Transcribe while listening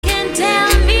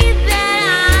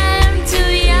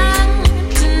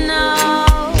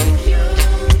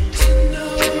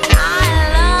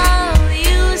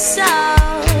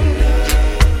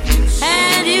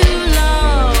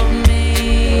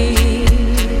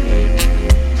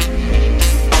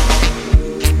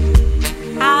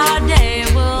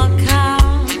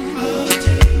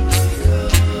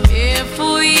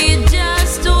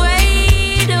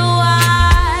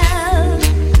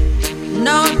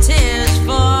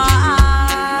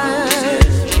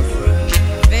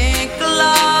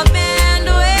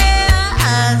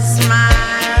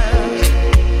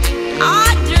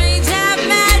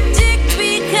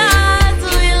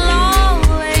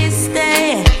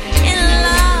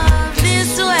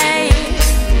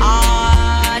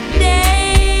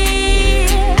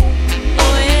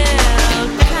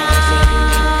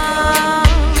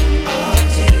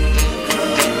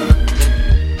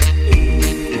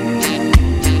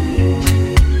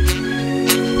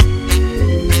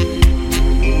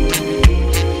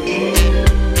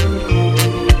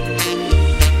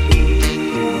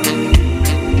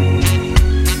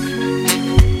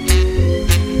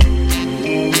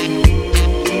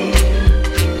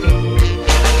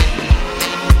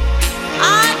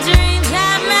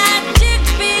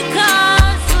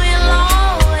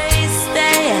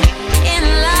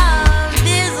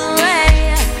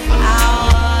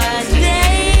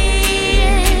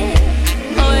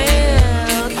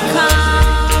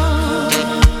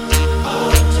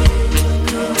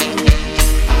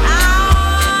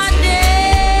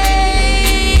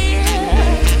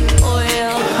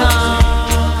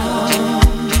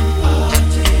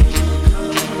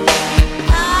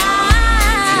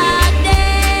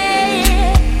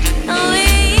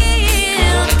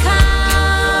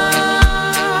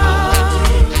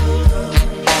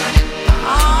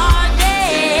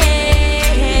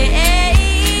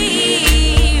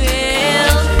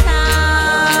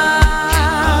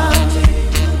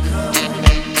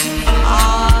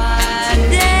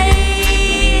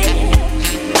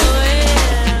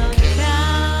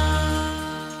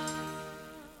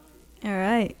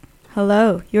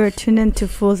Hello, you are tuned in to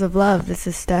Fools of Love. This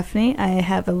is Stephanie. I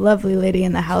have a lovely lady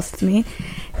in the house with me.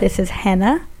 This is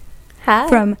Hannah. Hi.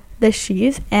 From the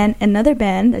She's, and another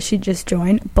band that she just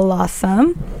joined,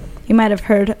 Blossom. You might have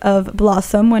heard of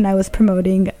Blossom when I was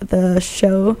promoting the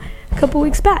show a couple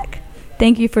weeks back.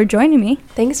 Thank you for joining me.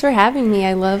 Thanks for having me.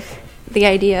 I love the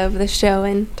idea of the show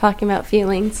and talking about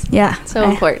feelings. Yeah. So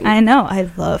important. I know. I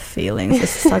love feelings.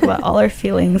 Let's talk about all our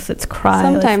feelings. Let's cry.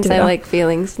 Sometimes I like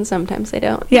feelings and sometimes I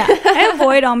don't. Yeah. I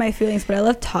avoid all my feelings, but I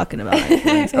love talking about my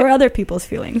feelings or other people's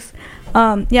feelings.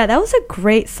 Yeah, that was a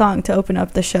great song to open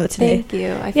up the show today. Thank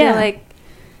you. I feel like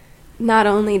not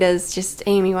only does just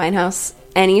Amy Winehouse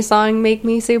any song make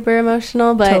me super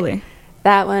emotional, but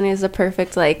that one is a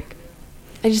perfect,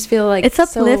 I just feel like it's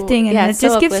uplifting, and it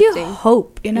just gives you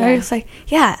hope, you know. It's like,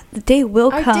 the day will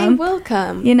come. Our day will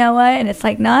come. You know what? And it's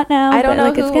like, not now. I don't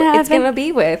know who it's gonna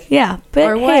be with. Yeah, but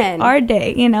or when. Our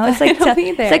day, you know. It's like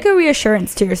it's like a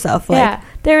reassurance to yourself. Like,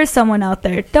 there is someone out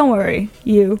there. Don't worry,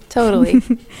 you. Totally.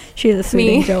 She's a sweet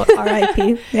angel.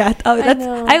 R.I.P. Yeah. Oh,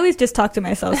 I always just talk to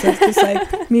myself. So it's just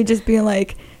like me just being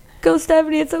like, go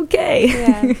Stephanie, it's okay.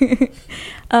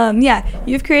 Yeah.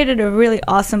 You've created a really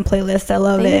awesome playlist. I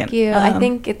love it. Thank you. I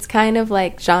think it's kind of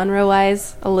like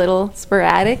genre-wise a little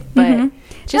sporadic, but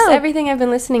just everything I've been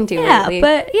listening to lately.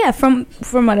 But from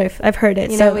what I've heard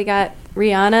it. You know, we got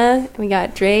Rihanna, we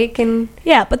got Drake, and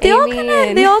but they all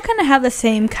kind of have the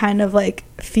same kind of like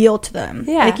feel to them.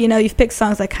 Yeah. Like, you know, you've picked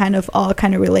songs that kind of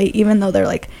relate, even though they're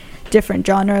like different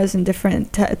genres and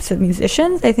different types of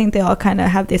musicians. I think they all kind of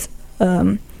have this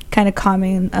kind of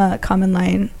common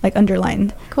line, like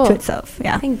underlined to itself.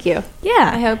 Yeah. Thank you.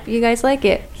 Yeah. I hope you guys like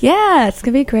it. Yeah, it's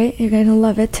going to be great. You're going to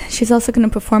love it. She's also going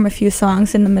to perform a few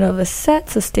songs in the middle of a set,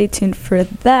 so stay tuned for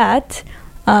that.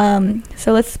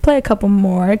 So let's play a couple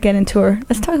more,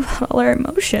 let's talk about all our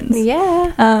emotions.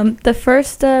 Yeah. The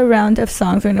first round of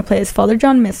songs we're going to play is Father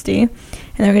John Misty, and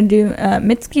then we're going to do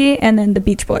Mitski and then the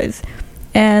Beach Boys.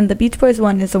 And the Beach Boys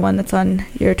one is the one that's on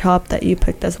your top that you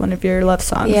picked as one of your love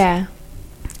songs. Yeah.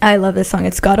 I love this song.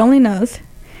 It's God Only Knows.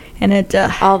 And it...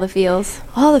 all the feels.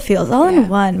 All in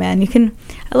one, man.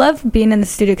 I love being in the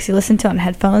studio because you listen to it on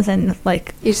headphones and,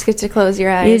 like... You just get to close your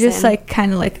eyes. You just, like,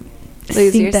 kind of, like...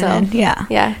 lose yourself.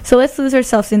 Yeah. So let's lose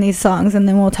ourselves in these songs, and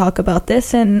then we'll talk about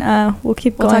this, and we'll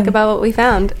keep going. We'll talk about what we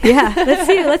found. Yeah.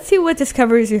 Let's see what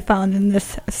discoveries we found in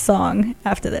this song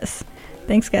after this.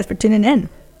 Thanks, guys, for tuning in.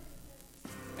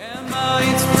 Emma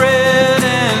eats bread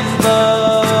and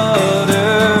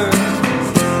butter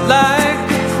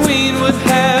like a queen would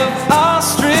have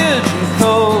ostrich and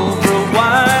cobra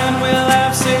wine. We'll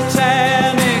have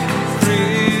satanic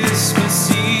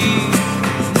Christmas Eve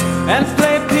and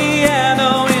play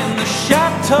piano in the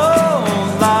chateau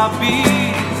lobby.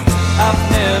 I've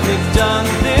never done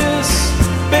this,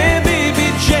 baby, be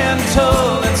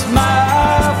gentle. It's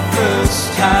my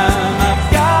first time. I've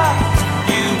got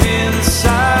you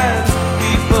inside.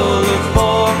 People are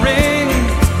boring,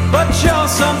 but you're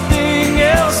something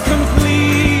else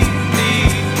completely.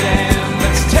 Damn,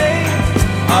 let's take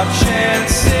our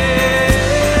chances.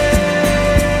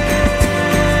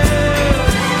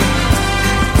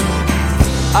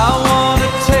 I wanna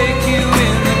take you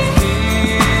in the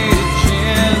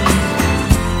kitchen,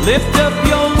 lift up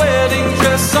your wedding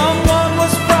dress. Someone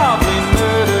was probably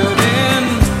murdered in,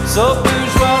 so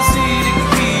bourgeoisie to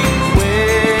keep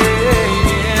waiting.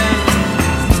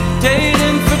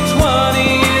 Dating for 20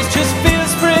 years just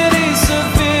feels pretty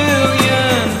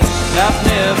civilian. I've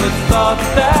never thought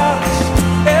that,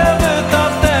 ever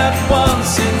thought that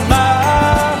once in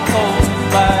my whole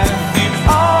life. You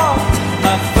are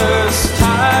my first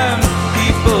time.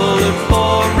 People are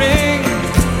boring,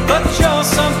 but you're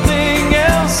something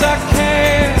else I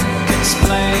can't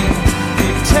explain. You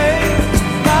take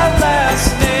my last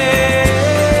name.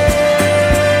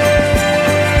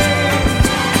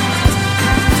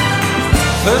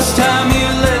 First time you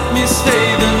let me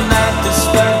stay the night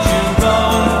despite your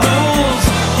own rules.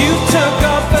 You took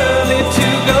off early to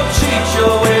go cheat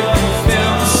your way through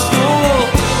film school.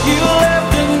 You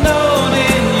left a note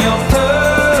in your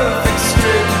perfect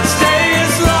script. Stay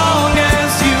as long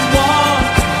as you want.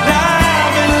 I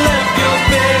haven't left your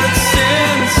bed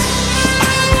since.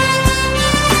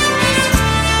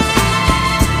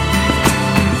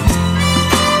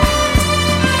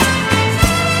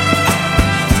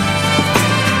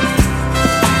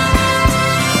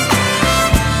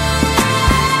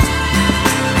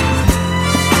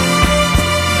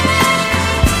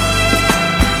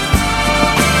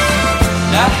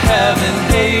 I haven't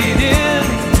hated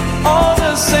all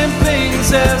the same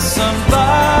things as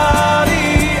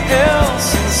somebody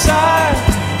else inside.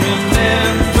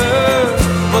 Remember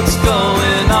what's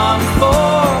going on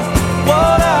for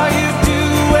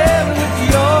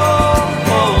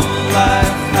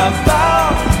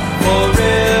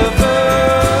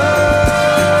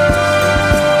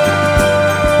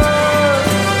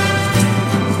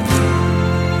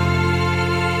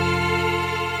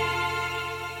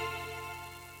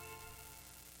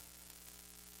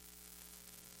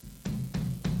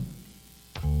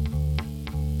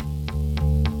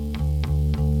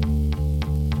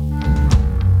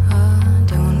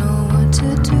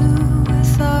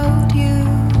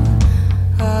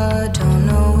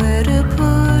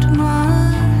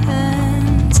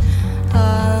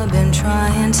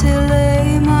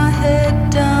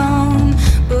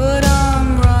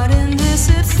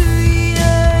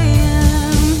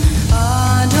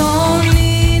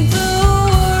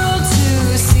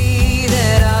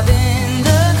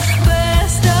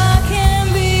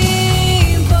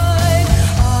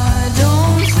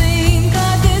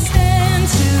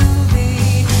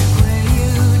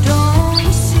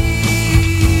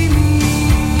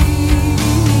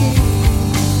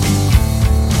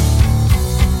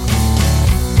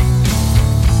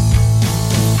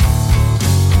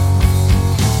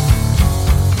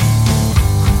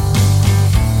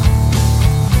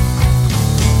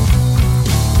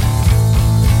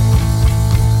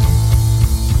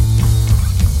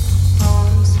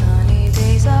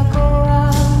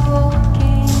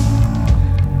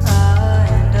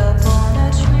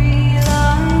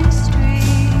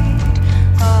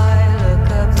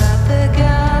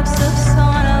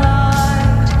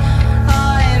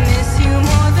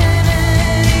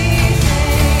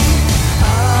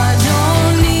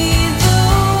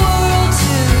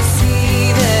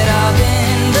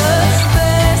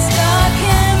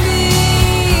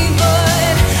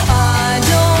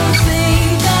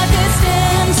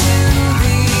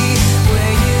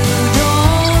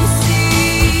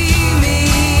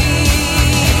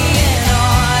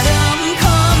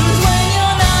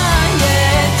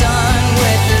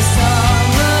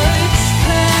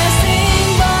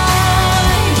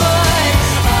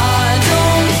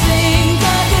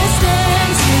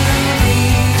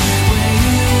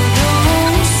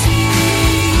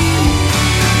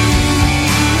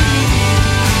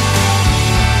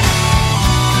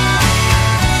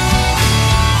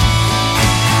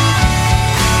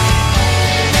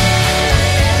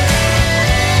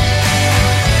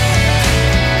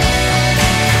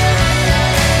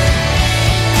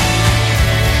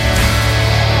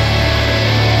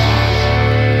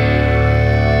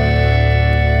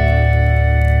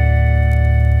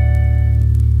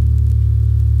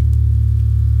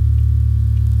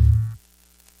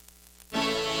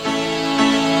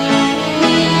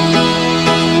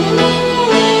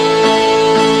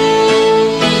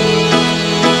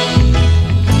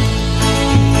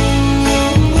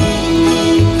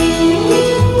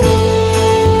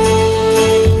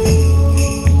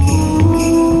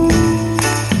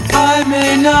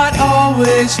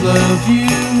love you,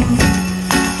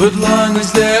 but long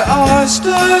as there are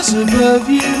stars above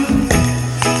you,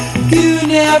 you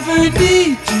never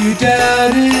need to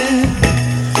doubt it.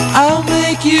 I'll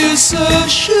make you so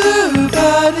sure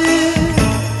about it.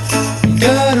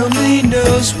 God only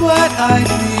knows what I'd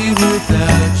be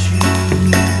without you.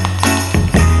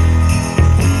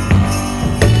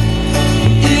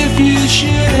 If you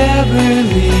should ever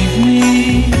leave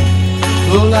me,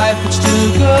 well, life would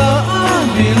still go on,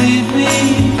 believe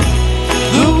me.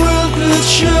 The world could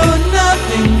show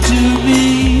nothing to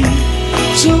me,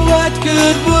 so what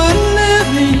good would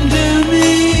living do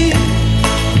me?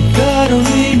 God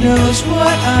only knows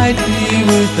what I'd be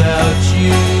without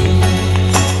you.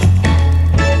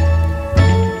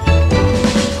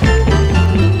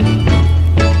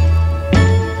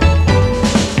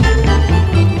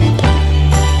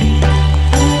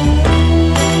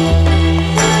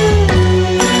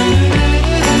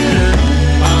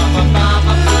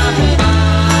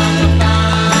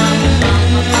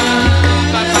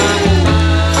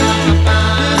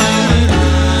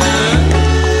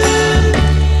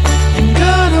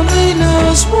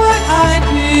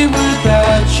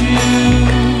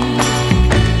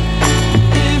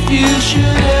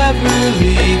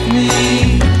 Leave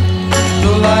me,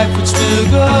 though life would still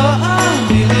go on,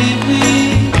 believe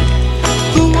me.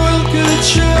 The world could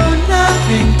show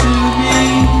nothing to me,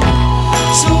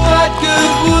 so what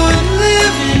good would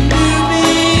living do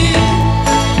me?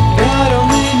 God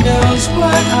only knows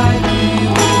what I'd be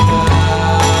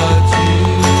without you.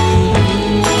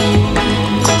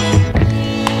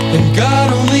 And God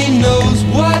only knows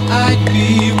what I'd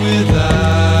be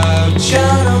without you.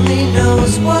 God only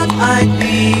knows what I'd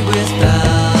be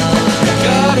without.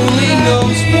 God only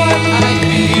knows what I'd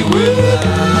be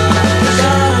without.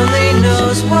 God only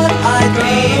knows what I'd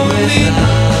be without.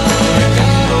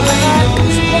 God only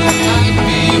knows what I'd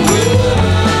be without.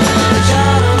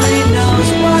 God only knows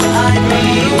what I'd be without. God only knows what I'd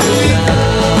be without.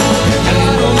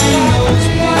 God only knows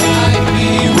what I'd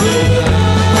be without.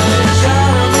 God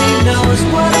only knows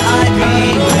what I'd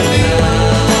be without.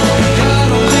 God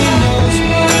only knows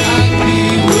what I'd be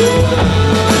without.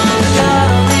 God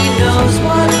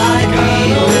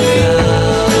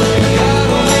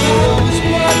only knows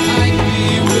what I'd be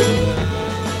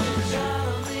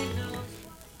without.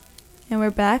 And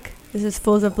we're back. This is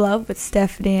Fools of Love with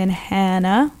Stephanie and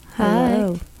Hannah.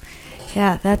 Hello.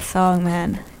 Yeah, that song,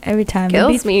 man. Every time.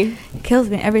 Kills me. It kills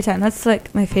me every time. That's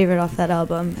like my favorite off that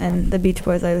album. And the Beach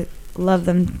Boys, I love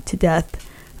them to death.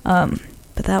 But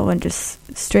that one just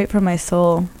straight from my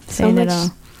soul. So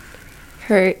much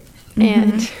hurt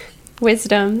and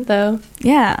wisdom, though.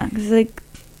 Yeah, because like,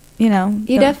 you know.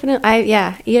 You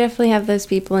definitely have those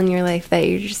people in your life that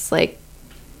you're just like,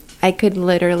 I could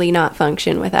literally not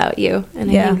function without you.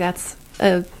 And I think that's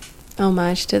a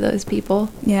homage to those people.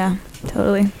 Yeah,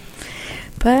 totally.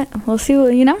 But we'll see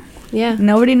what, you know. Yeah.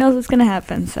 Nobody knows what's going to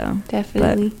happen, so.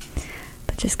 Definitely.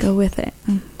 But just go with it.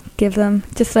 Give them,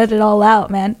 just let it all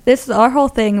out, man. This is our whole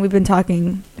thing. We've been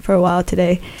talking for a while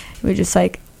today. We're just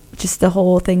like, just the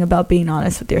whole thing about being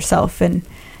honest with yourself and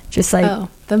just like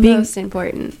most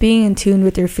important, being in tune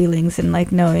with your feelings and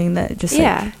like knowing that just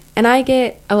like, and I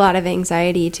get a lot of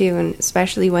anxiety too, and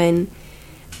especially when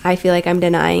I feel like I'm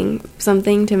denying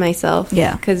something to myself,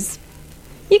 because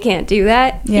you can't do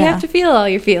that. You have to feel all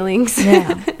your feelings.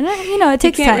 And, you know, it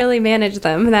takes you can't time. really manage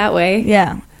them that way.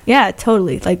 Yeah,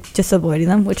 totally. Like, just avoiding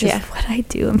them, which is what I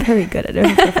do. I'm very good at it.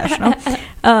 I'm a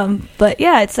professional. But,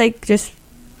 yeah, it's like just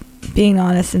being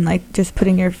honest and, like, just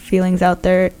putting your feelings out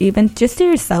there, even just to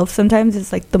yourself sometimes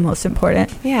is, like, the most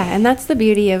important. Yeah, and that's the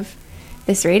beauty of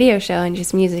this radio show and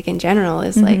just music in general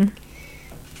is, like,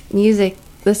 music,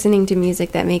 listening to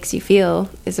music that makes you feel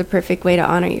is a perfect way to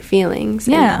honor your feelings.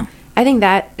 And I think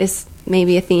that is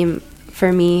maybe a theme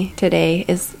for me today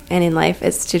and in life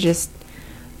is to just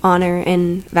honor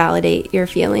and validate your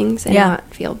feelings and not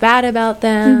feel bad about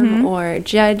them or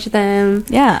judge them.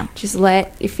 Just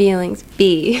let your feelings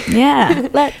be.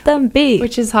 Let them be.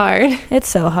 Which is hard. It's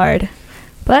so hard.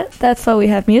 But that's why we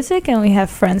have music and we have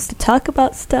friends to talk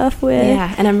about stuff with.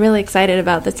 Yeah, and I'm really excited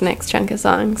about this next chunk of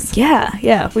songs.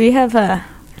 Yeah. We have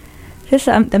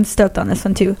I'm stoked on this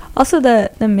one too. Also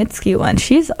the Mitski one,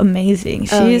 she's amazing.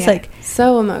 She's like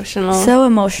so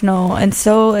emotional. And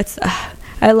so it's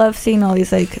I love seeing all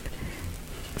these like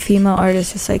female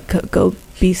artists just like go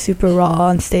be super raw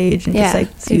on stage and just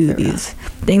like do these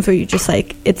things where you just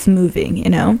like it's moving, you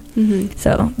know.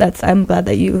 So I'm glad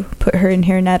that you put her in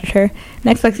here and added her.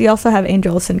 Next week we also have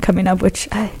Angel Olsen coming up, which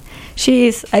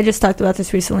I just talked about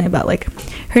this recently about like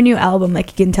her new album. Like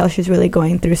you can tell she's really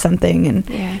going through something,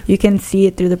 and you can see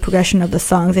it through the progression of the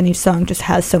songs, and each song just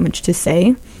has so much to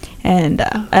say. And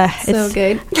so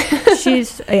good.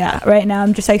 She's right now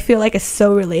I feel like it's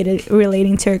so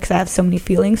relating to her because I have so many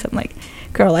feelings. So I'm like,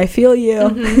 girl, I feel you.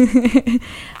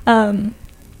 Mm-hmm.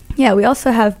 We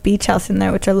also have Beach House in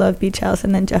there, which I love. Beach House,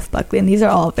 and then Jeff Buckley, and these are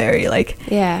all very like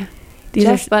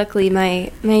Jeff Buckley,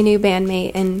 my new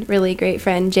bandmate and really great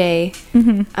friend Jay.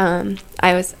 Mm-hmm.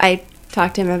 I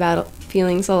talked to him about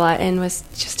feelings a lot and was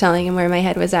just telling him where my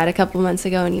head was at a couple months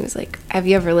ago, and he was like, "Have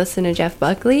you ever listened to Jeff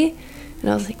Buckley?" And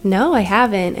I was like, "No, I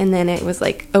haven't." And then it was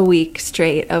like a week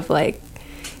straight of like,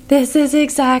 this is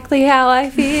exactly how I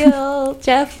feel.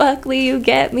 Jeff Buckley, you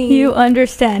get me. You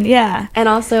understand, yeah. And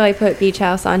also I put Beach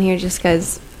House on here just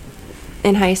because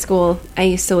in high school I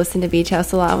used to listen to Beach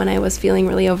House a lot when I was feeling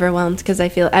really overwhelmed, because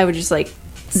I would just like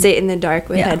sit in the dark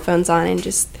with headphones on and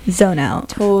just zone out.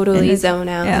 Totally zone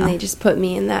out. Yeah. And they just put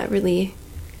me in that really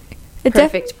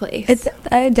perfect place.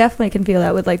 I definitely can feel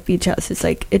that with like Beach House. It's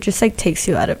like it just like takes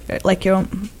you out of like your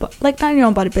own, like not in your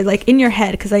own body, but like in your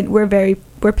head, because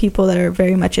we're people that are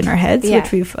very much in our heads,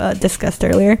 which we've discussed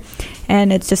earlier,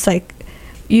 and it's just like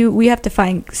we have to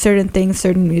find certain things,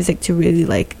 certain music to really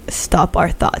like stop our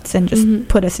thoughts and just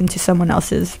put us into someone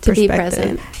else's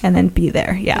perspective and then be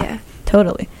there. Yeah,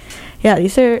 totally. Yeah,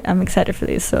 I'm excited for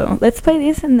these, so let's play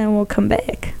these and then we'll come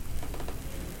back.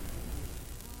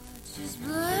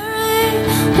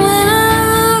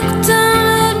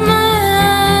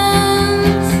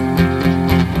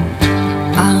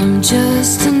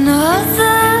 Just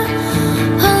another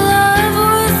alive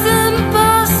with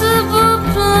impossible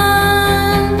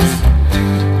plans.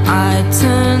 I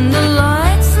turn the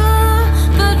lights up,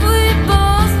 but we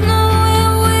both know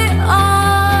where we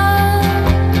are.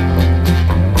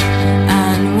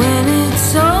 And when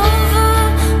it's over,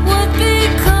 what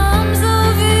becomes?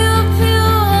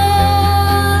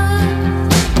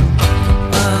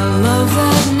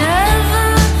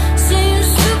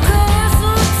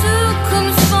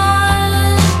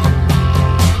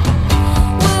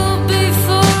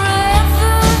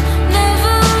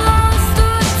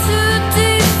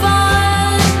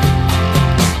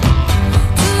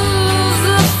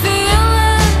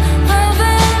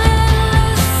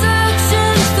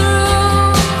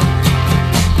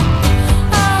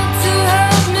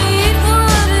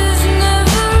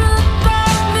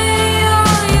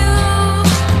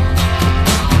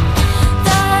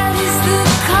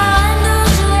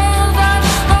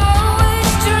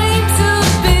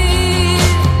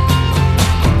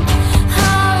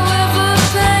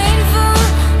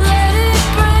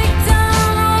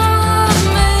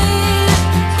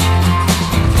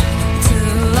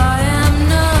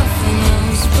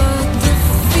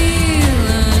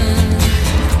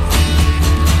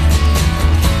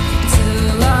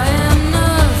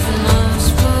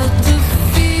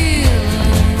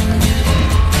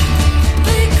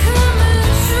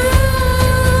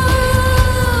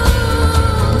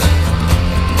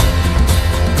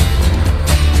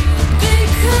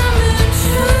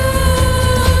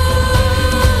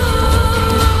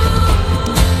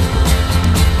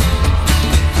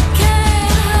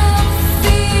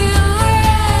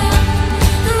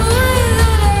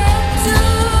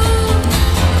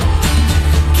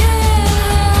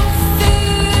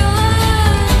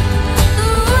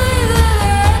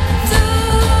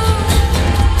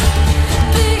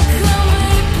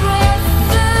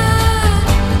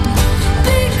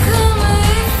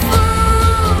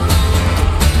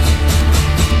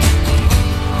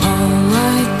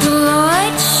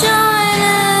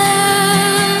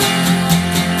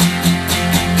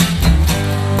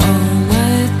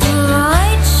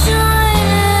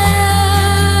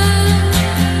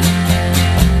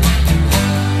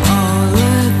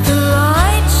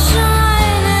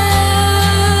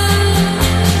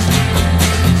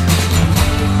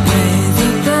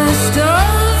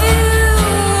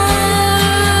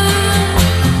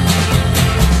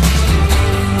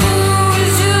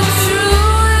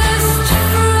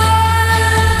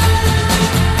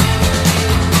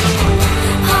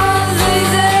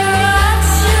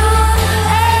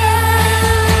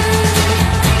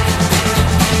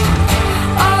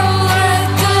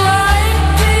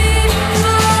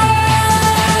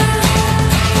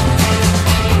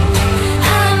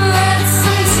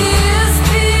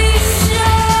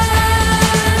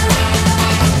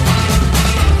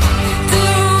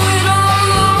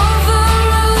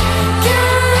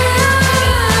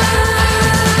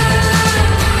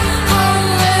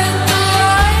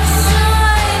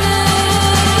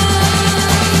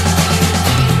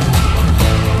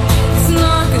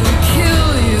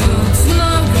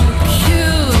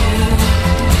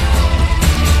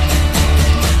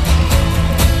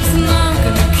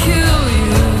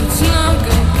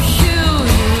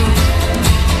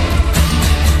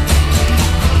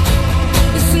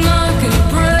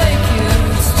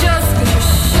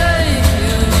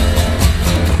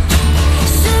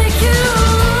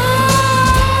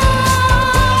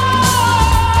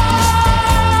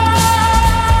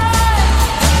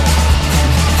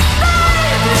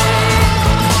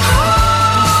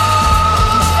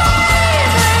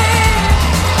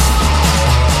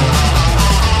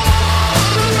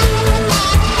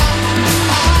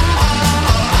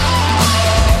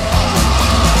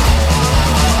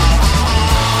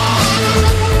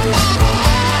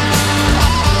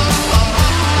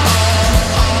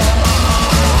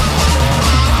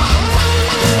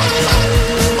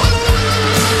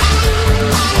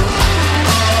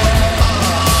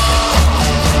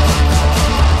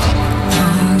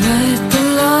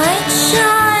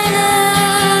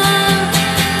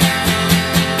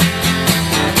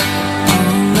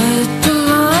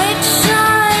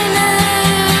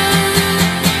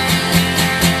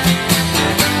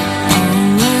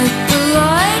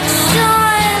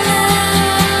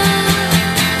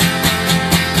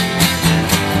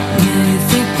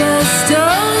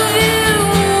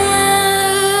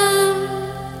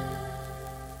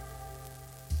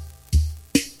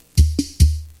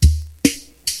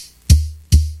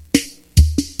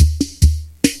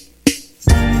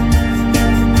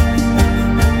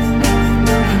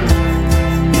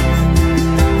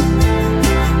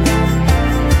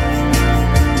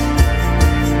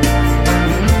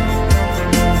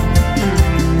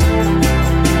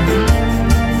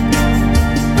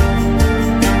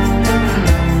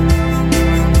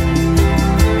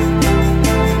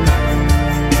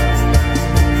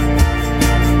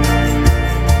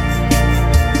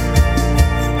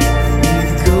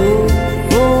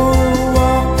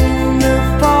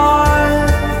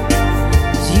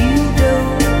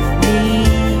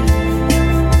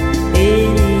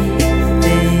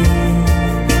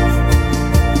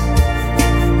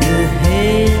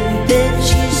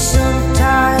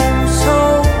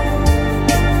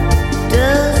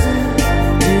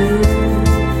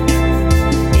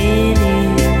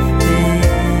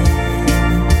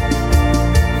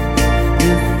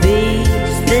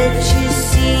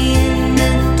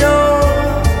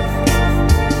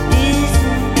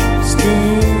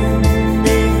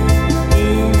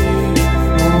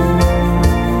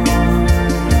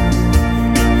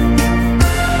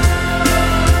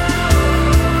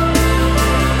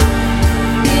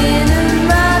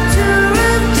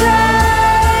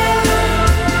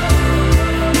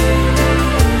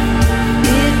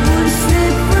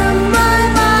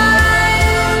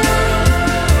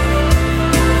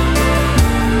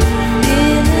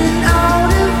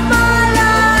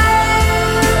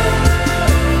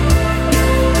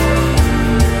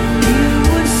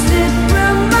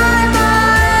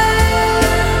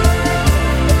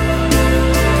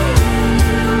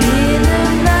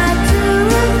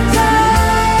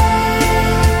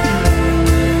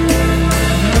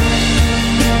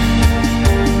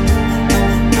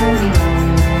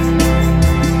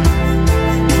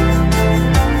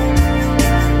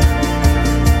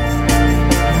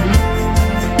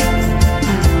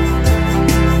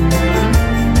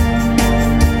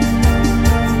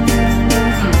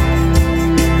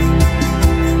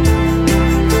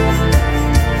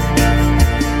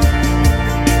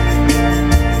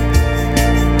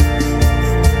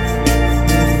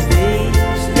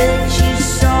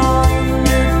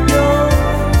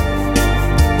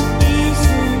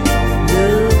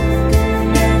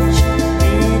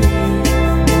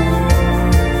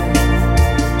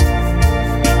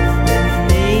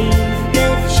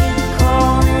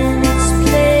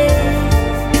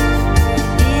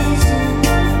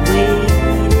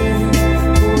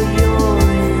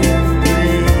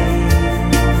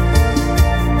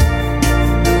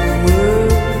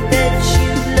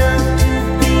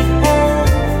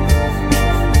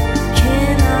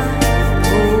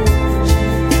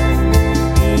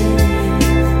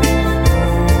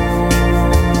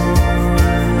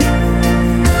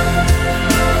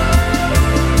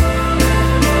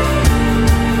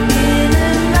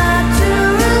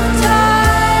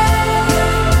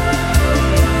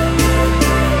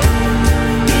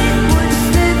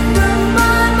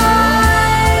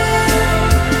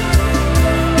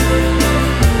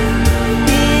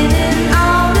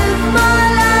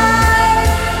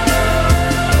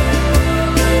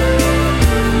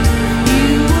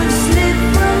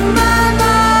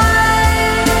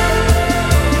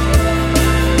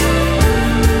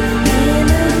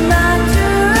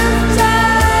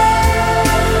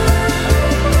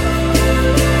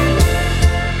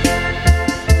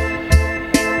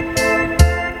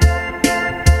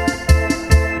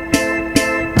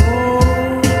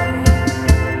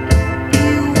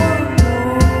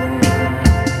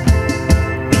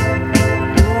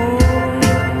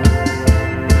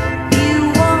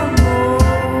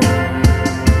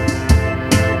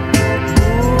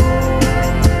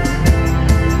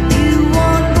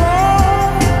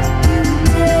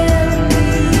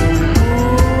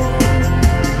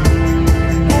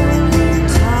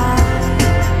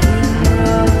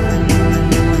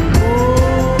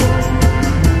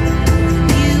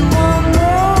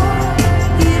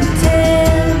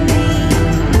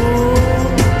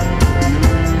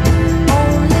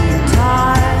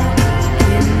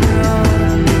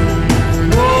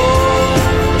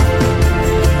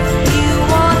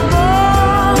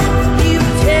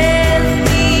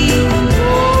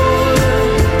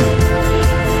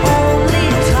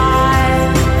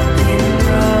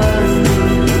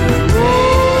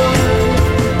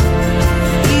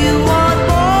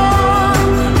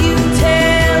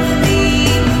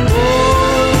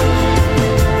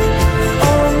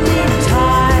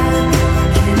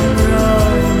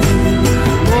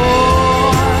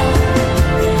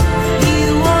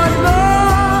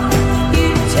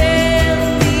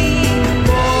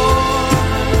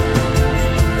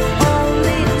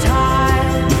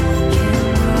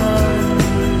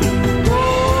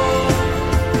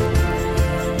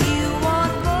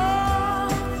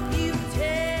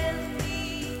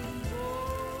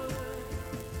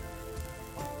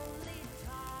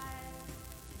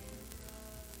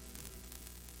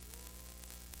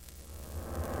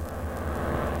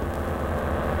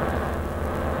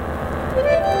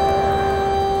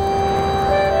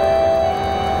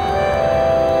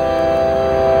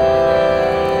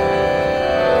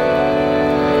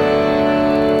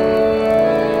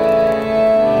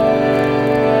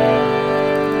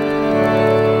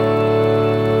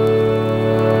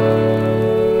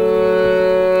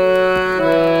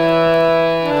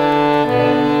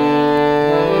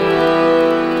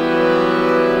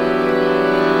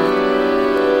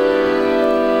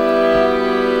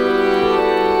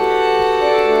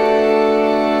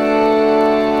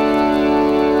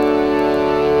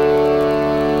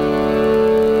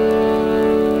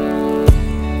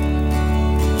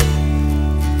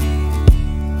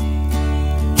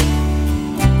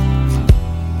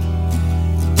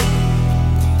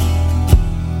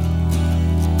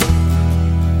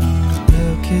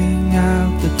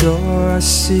 I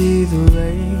see the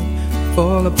rain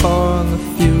fall upon the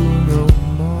funeral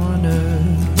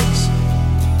mourners,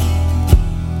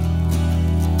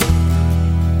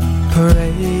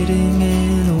 parading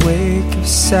in a wake of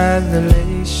sad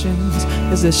relations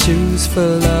as their shoes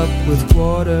fill up with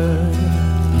water.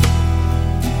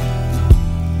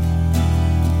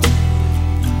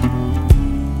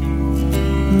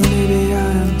 Maybe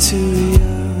I'm too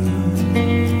young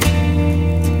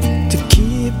to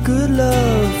keep good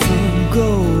love from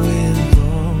going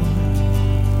wrong,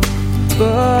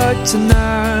 but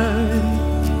tonight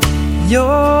you're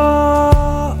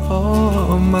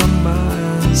on my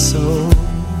mind and soul.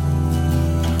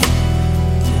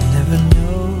 You never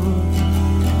know,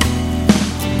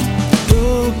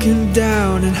 broken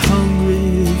down and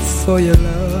hungry for your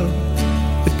love,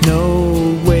 with no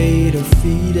way to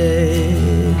feed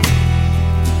it.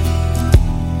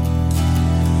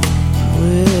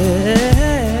 Where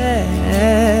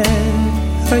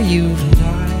are you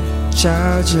tonight,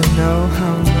 child? You know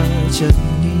how much I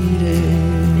need it.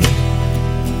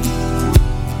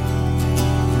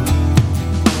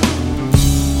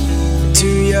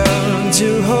 Too young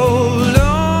to hold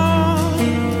on,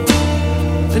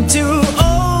 and too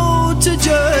old to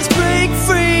just break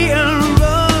free and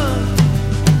run.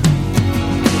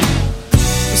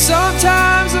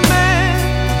 Sometimes a man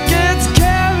gets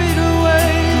carried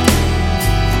away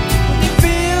when he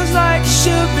feels like he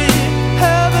should be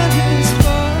having his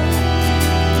fun,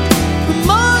 but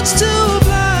much too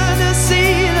blind to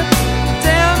see the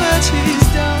damage he's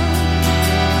done.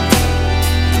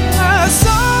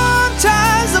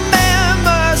 Sometimes a man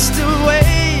must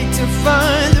wait to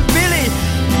find that really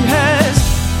he has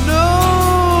no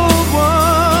one.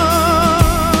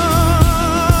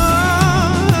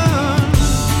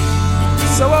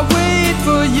 So I wait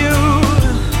for you,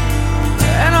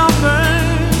 and I'll burn.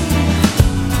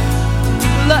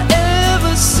 Will I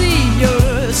ever see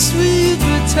your sweet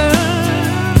return?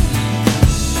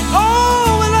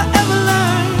 Oh, will I ever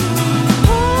learn?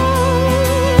 Oh,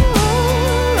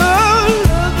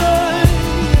 lover,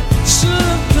 should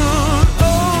have gone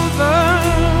over.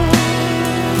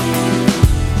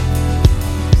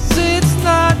 See, it's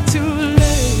not too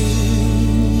late.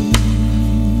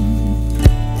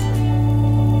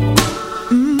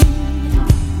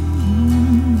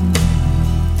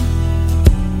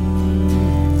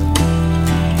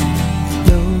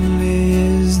 Lonely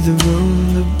is the room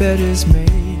the bed is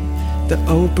made, the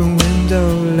open window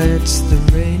lets the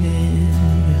rain in.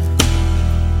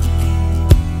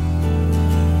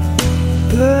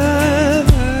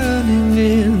 Burning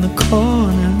in the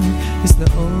corner is the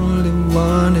only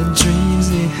one that dreams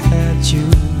he had you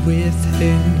with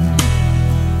him.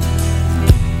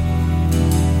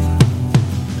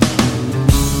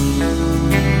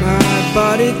 My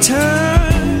body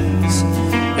turns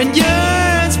and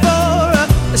yearns for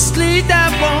a sleep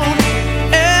that won't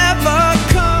ever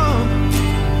come.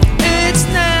 It's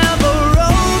never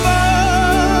over.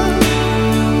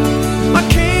 My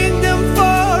kingdom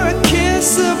for a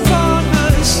kiss upon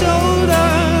her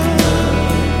shoulder.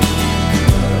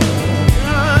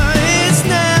 It's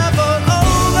never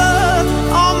over.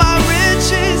 All my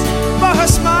riches for her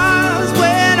smiles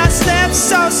when I slept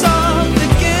so soft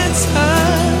against her.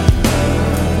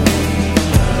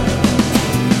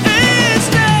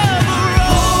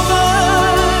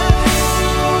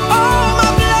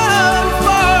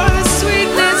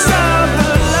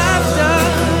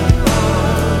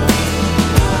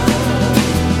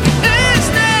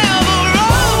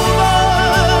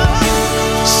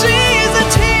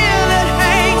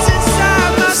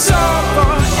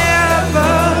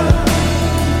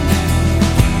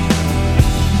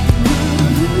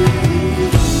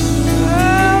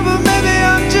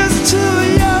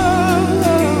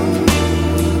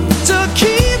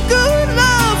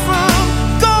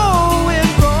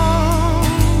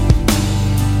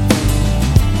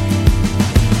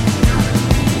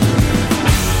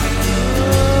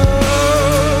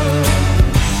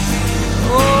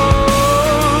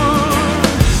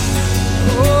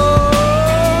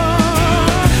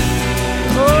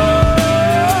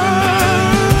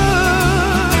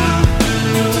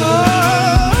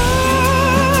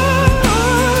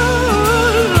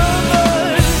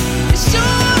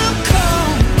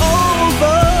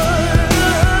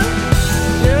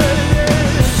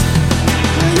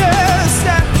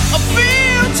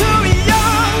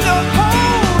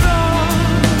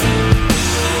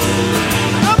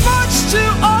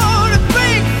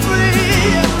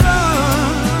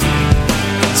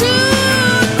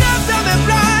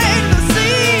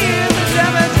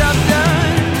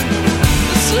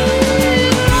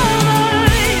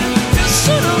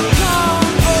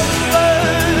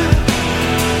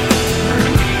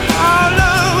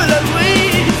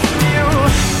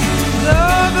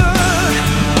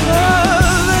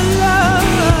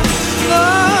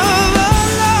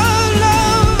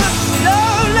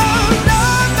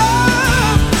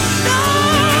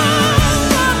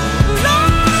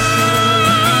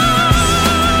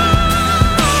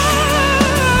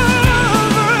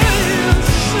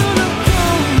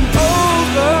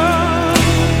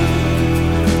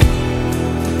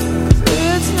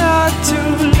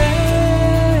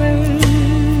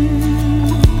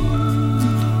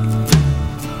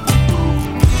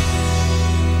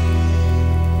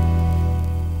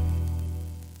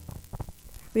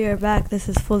 We are back. This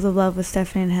is Fools of Love with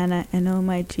Stephanie and Hannah, and oh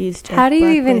my geez, Jeff How do you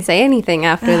Buckley. even say anything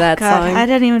after that song?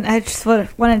 I just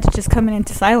wanted to just come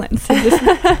into silence and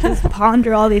just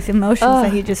ponder all these emotions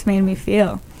that he just made me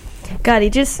feel. God,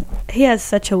 he has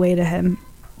such a way to him,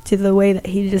 to the way that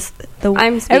he just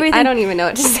everything. I don't even know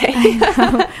what to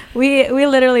say. we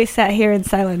literally sat here in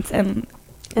silence and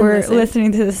we're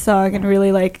listening to this song and really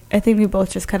I think we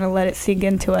both just kind of let it sink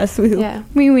into us.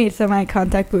 We made some eye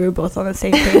contact, but we were both on the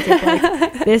same page of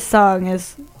this song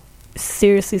is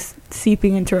seriously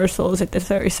seeping into our souls at this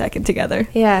very second together.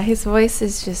 Yeah, his voice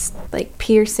is just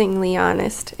piercingly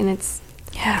honest, and it's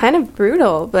kind of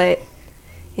brutal, but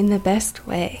in the best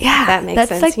way. Yeah, that makes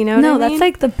sense. You know what I mean?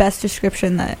 That's the best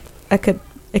description that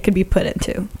it could be put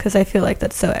into, because I feel like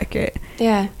that's so accurate.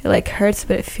 Yeah, it hurts,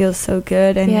 but it feels so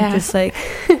good, and you're just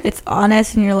it's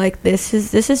honest, and you're like, this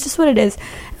is just what it is.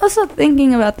 Also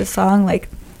thinking about the song,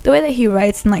 the way that he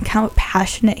writes and how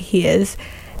passionate he is,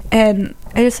 and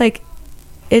I just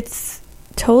it's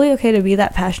totally okay to be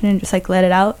that passionate and just let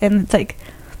it out. And it's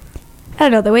I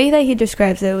don't know, the way that he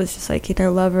describes it was just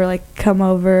lover, come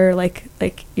over,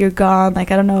 you're gone, I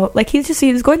don't know,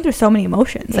 he was going through so many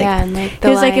emotions. And he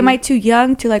was am I too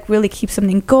young to really keep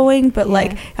something going, but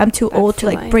I'm too old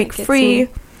to break free.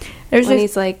 There's when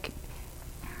he's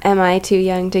am I too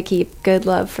young to keep good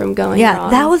love from going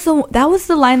wrong? that was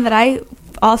the line that I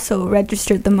also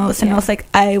registered the most, and I was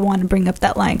I want to bring up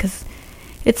that line, because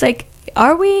it's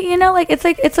are we,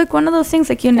 it's one of those things,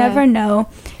 you never know,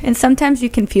 and sometimes you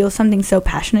can feel something so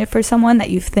passionate for someone that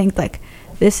you think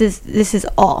this is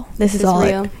all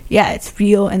real. It's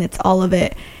real, and it's all of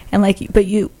it, and but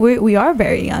we are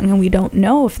very young, and we don't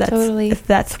know if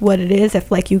that's what it is,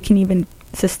 if you can even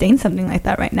sustain something like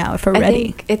that right now, if we're ready.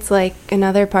 I think it's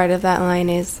another part of that line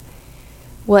is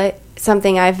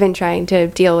something I've been trying to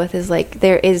deal with is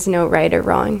there is no right or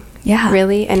wrong,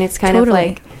 really, and it's kind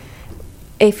of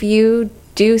if you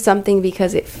do something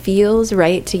because it feels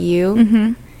right to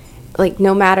you,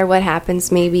 no matter what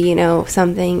happens, maybe,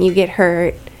 something, you get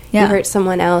hurt, you hurt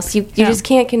someone else, you just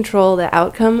can't control the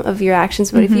outcome of your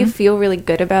actions, but if you feel really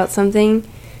good about something,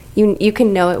 you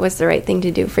can know it was the right thing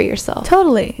to do for yourself.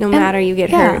 Totally. No matter you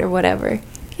get hurt or whatever.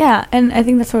 Yeah, and I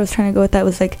think that's what I was trying to go with that,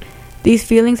 was these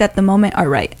feelings at the moment are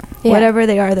right. Whatever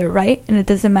they are, they're right, and it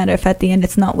doesn't matter if at the end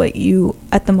it's not what you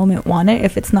at the moment wanted,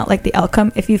 if it's not the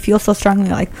outcome. If you feel so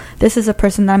strongly this is a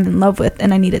person that I'm in love with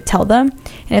and I need to tell them,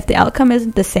 and if the outcome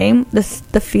isn't the same, the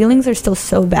feelings are still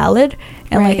so valid,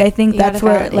 and I think that's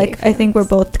where I think we're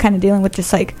both kind of dealing with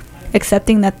just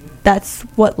accepting that that's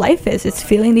what life is. It's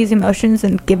feeling these emotions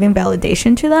and giving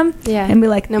validation to them, and be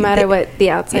no matter what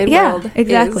the outside world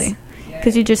exactly,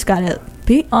 because you just gotta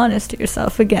be honest to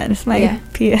yourself. Again, it's my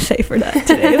PSA for that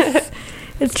today.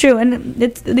 It's true, and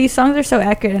these songs are so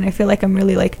accurate, and I feel I'm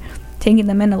really taking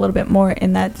them in a little bit more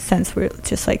in that sense, where it's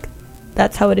just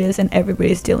that's how it is, and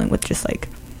everybody's dealing with just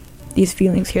these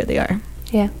feelings. Here they are.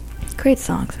 Great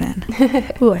songs, man.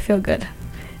 Ooh, I feel good.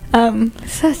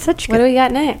 Such good, what do we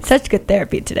got next? Such good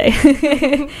therapy today.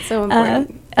 So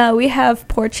important. We have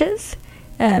Porches,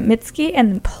 Mitski,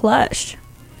 and Plush.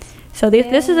 So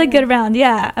this is a good round.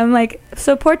 I'm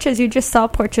so Porches, you just saw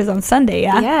Porches on Sunday,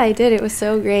 yeah? Yeah, I did. It was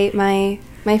so great. My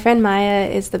friend Maya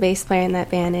is the bass player in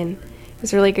that band, and it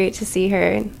was really great to see her.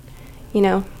 And, you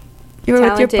were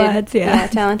with your buds,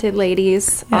 talented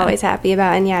ladies, always happy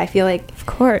about. And I feel of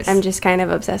course, I'm just kind of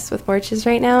obsessed with Porches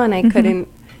right now, and I couldn't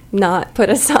not put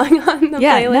a song on the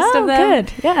playlist of them.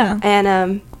 Good, yeah.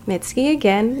 And Mitski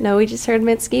again. No, we just heard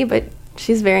Mitski, but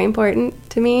she's very important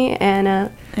to me.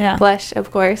 And Plush,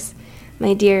 of course.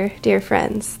 My dear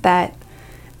friends, that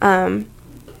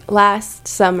last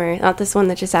summer, not this one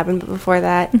that just happened, but before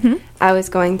that, I was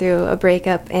going through a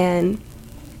breakup, and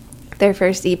their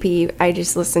first EP, I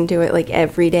just listened to it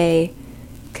every day,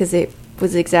 because it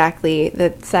was exactly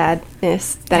the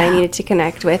sadness that I needed to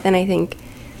connect with, and I think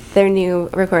their new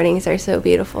recordings are so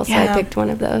beautiful, so I picked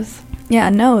one of those. Yeah,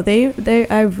 no,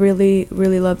 I really,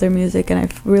 really love their music, and I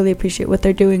really appreciate what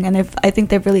they're doing, and I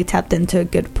think they've really tapped into a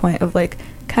good point of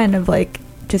kind of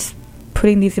just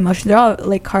putting these emotions. They're all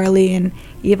Carly and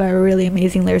Eva are a really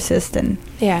amazing lyricist, and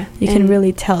you can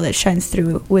really tell that shines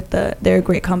through with they're a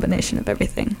great combination of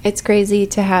everything. It's crazy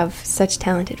to have such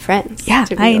talented friends. Yeah,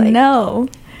 I know.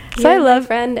 So I love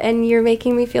friend, and you're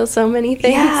making me feel so many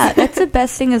things. Yeah, that's the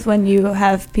best thing, is when you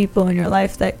have people in your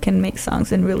life that can make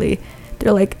songs and really,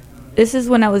 they're this is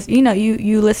when I was,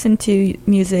 you listen to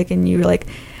music and you're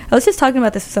I was just talking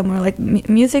about this somewhere, like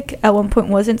music at one point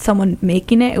wasn't someone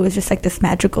making it. It was just like this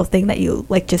magical thing that you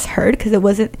like just heard, because it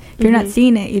wasn't, if you're not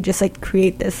seeing it, you just like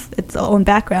create this its own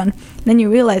background. And then you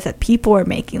realize that people are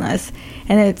making this,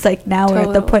 and it's like now we're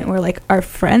at the point where like our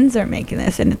friends are making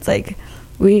this, and it's like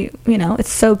it's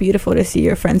so beautiful to see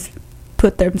your friends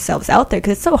put themselves out there,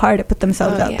 because it's so hard to put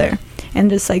themselves out there and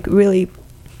just like really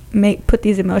put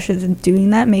these emotions, and doing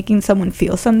that, making someone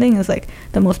feel something, is like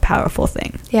the most powerful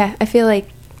thing. Yeah, I feel like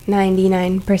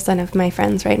 99% of my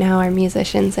friends right now are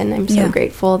musicians, and I'm so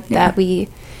grateful that we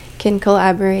can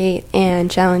collaborate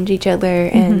and challenge each other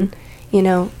and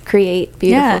create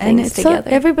beautiful things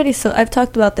together. I've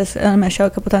talked about this on my show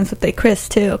a couple times with like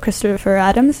Christopher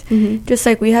Adams. Just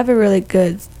like we have a really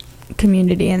good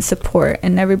community and support,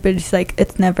 and everybody's like,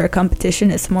 it's never a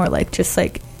competition, it's more like just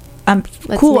like, Let's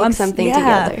make something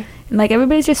together. And like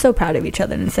everybody's just so proud of each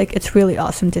other, and it's like, it's really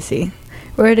awesome to see.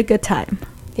 We're at a good time.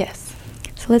 Yes.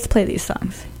 So let's play these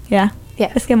songs. Yeah? Yeah.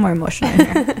 Let's get more emotional in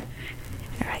here.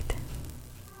 All right.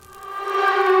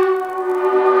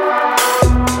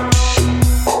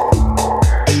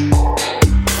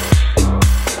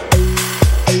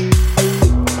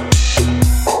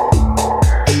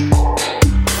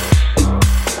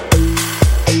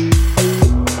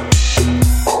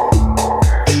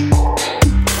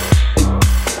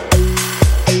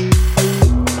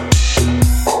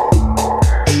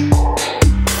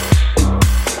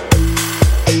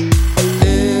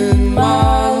 In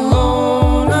my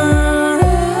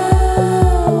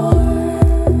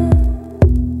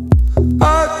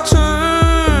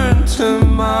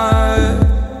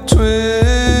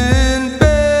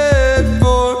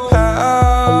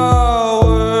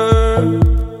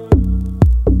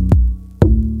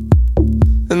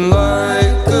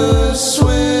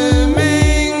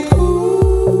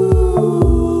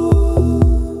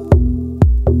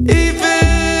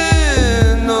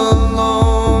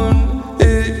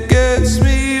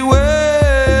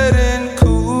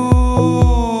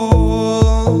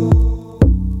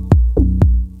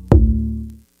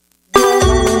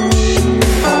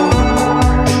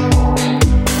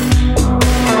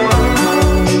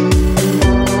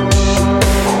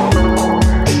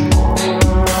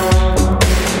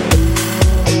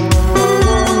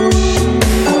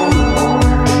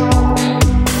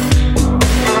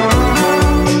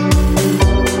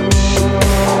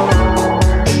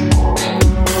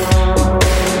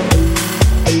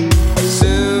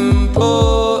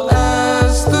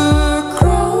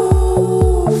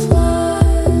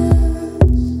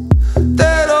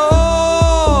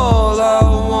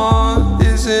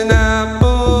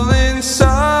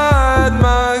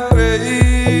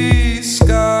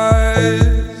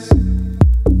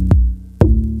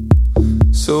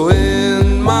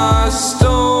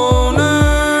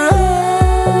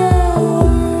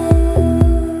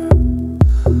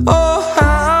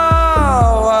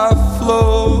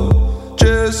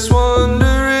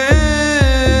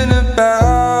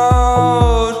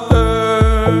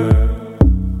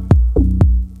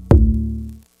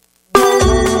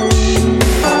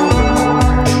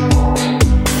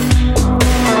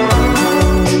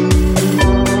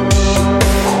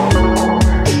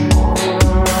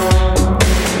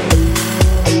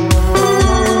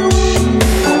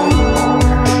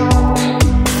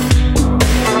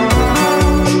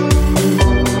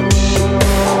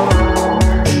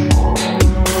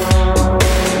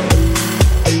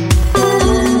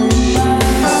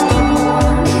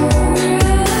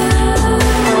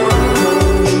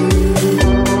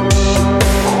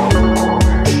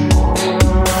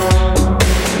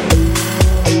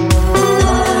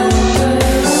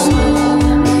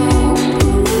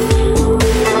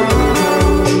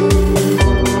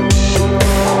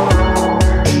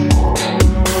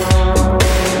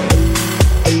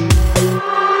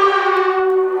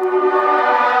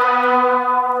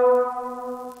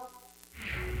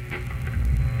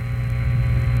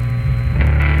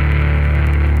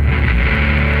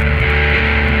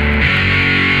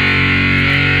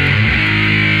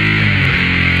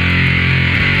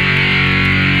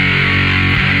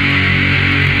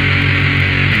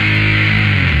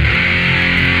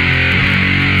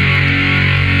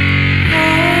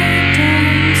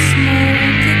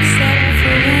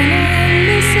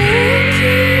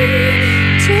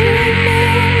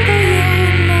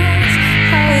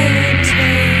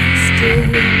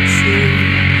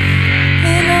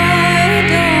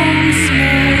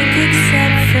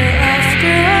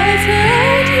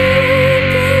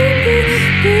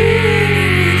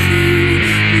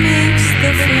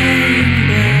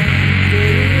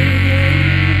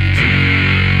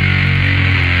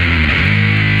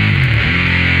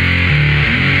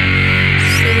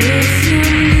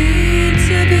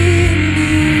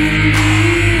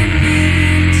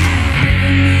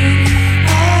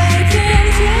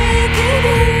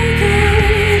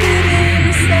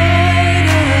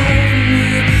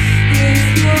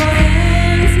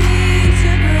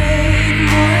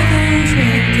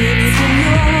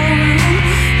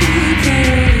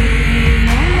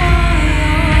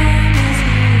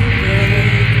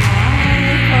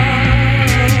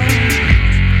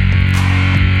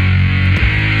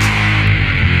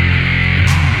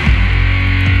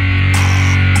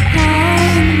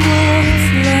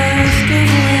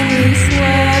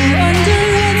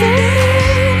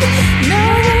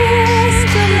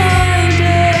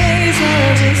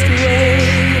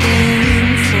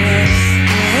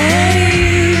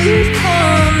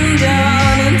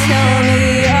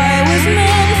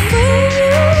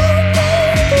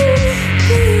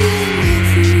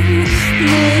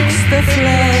the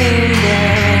flame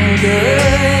burn good.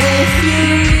 If you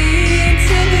need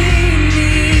to be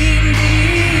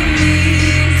mean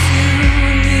to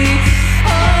me.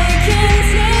 I can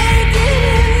take it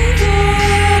and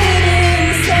put it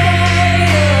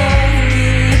inside of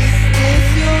me. If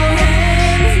your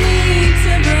hands need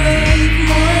to break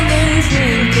more than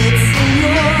trinkets in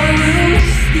your room,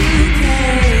 you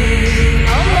can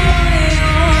on my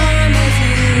arm as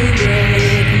you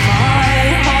break my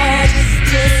heart.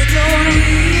 Just don't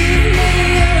leave me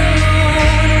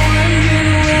alone,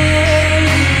 wondering where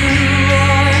you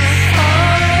are.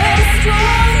 I am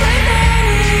stronger than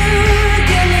you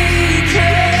give me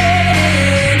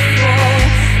credit for.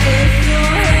 If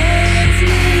your hands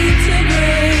need to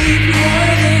break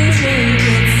more than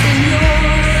trinkets in your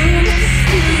room,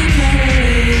 you can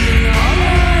lean on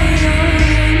my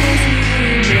arm as you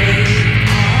break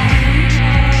my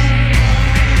heart.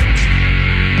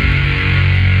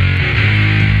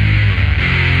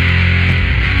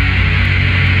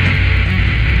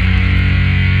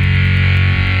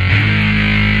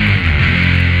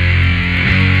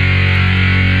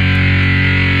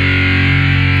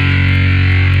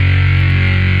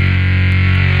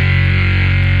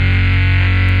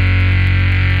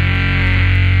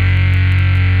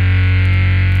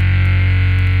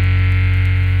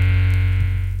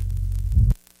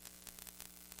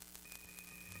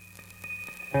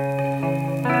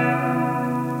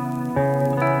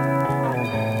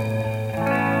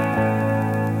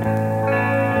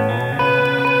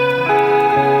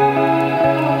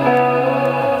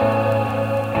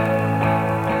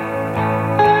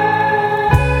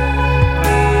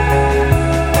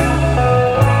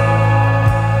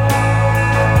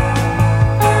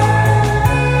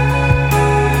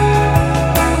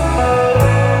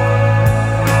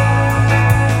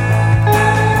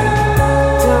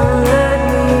 Don't let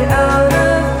me out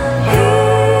of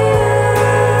here.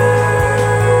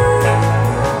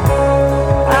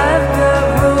 I've got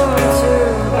room to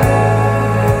burn.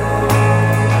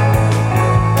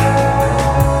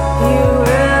 You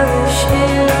relish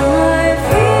in my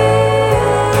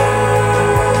fear,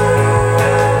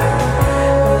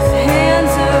 with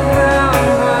hands around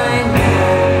my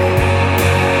neck.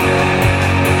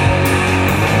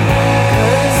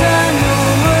 'Cause I know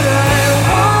what I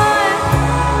want.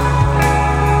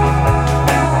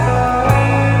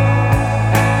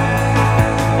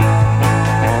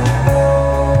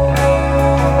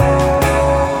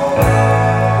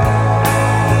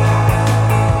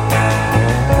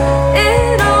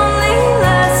 It only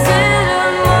lasted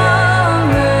a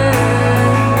moment.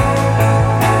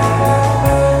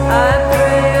 I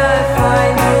pray I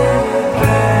find it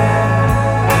again.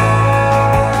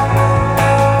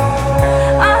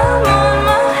 I'm on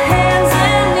my hands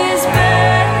and knees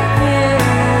begging.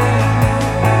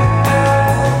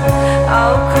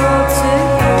 I'll call to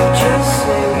you, just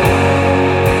say when,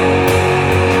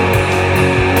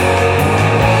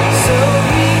 so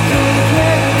we can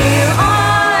carry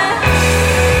on.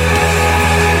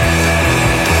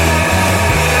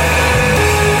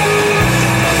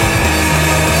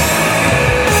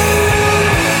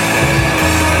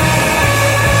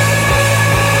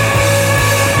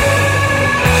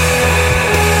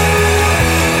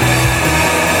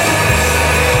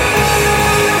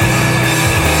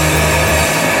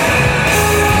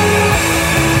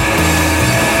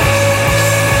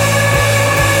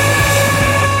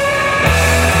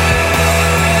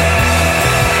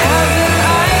 Haven't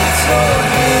I told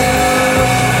you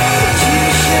that you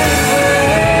should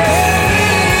wait?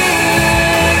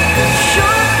 The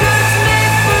shortcuts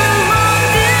make for long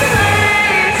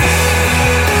delays.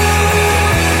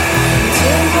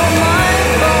 Tangle my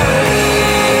body,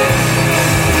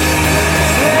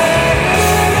 thread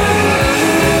in a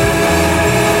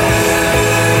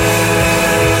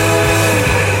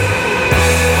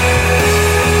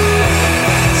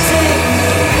take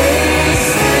me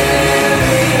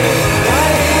hastily,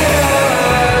 light it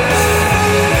up.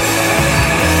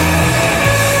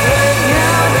 But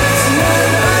now it's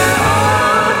never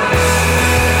on.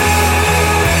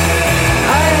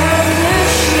 I have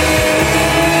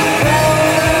initiated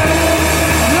power,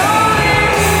 knowing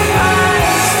I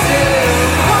still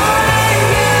want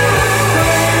you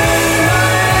when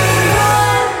I'm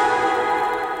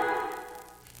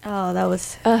gone. Oh, that was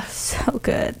so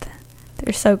good.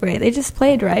 They're so great. They just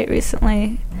played, right,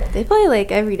 recently? They play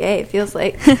like every day, it feels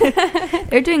like.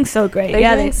 They're doing so great. They're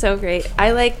yeah, doing so great.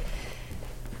 I like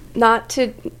not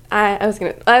to I was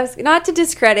not to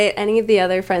discredit any of the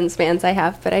other Friends bands I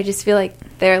have, but I just feel like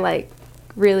they're like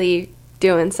really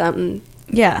doing something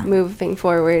yeah, moving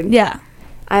forward. yeah.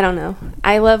 I don't know.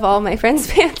 I love all my friends'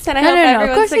 bands, and I hope everyone's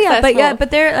of course, successful.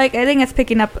 but they're like, I think it's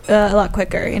picking up a lot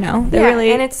quicker. You know, they're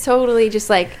really, and it's totally just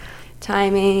like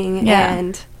timing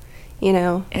and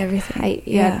everything.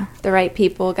 The right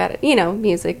people got it.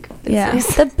 Music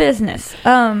business. The business.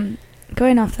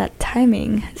 Going off that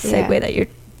timing segue that you're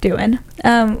doing.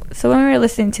 So when we were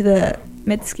listening to the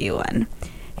Mitski one,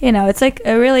 it's like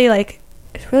a really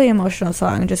it's really emotional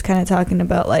song, just kind of talking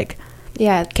about like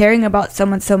caring about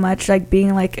someone so much, like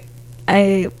being like,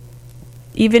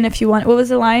 even if you want, what was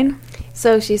the line?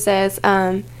 So she says,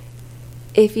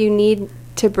 if you need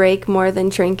to break more than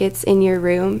trinkets in your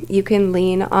room, you can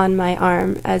lean on my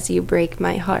arm as you break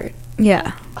my heart.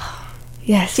 Yeah.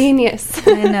 Yes. Genius.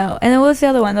 I know. And then what was the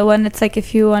other one? The one that's like,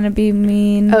 if you want to be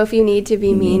mean. Oh, if you need to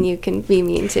be mean, you can be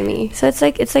mean to me. So it's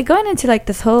like going into like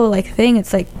this whole like thing.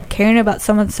 It's like caring about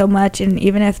someone so much, and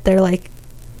even if they're like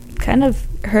kind of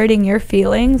hurting your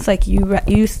feelings, like you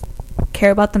care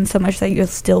about them so much that you'll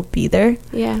still be there.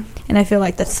 Yeah. And I feel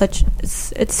like that's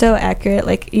it's so accurate.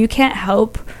 Like you can't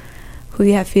help who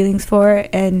you have feelings for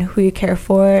and who you care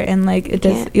for, and like it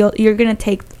does, you're gonna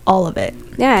take all of it.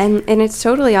 Yeah, and it's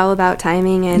totally all about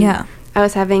timing. And I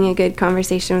was having a good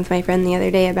conversation with my friend the other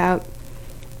day about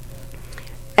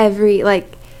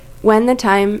when the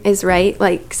time is right,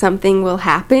 like something will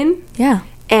happen. Yeah.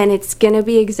 And it's gonna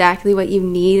be exactly what you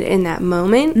need in that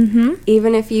moment,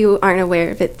 even if you aren't aware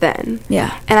of it then.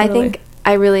 Yeah. And totally. I think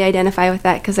I really identify with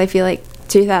that, because I feel like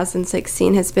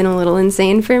 2016 has been a little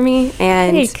insane for me,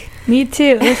 and me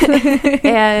too.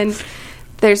 and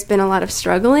there's been a lot of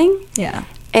struggling. Yeah.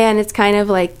 And it's kind of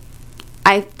like,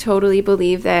 I totally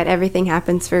believe that everything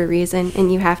happens for a reason,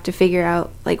 and you have to figure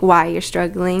out like why you're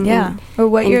struggling. Yeah. Or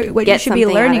what you should be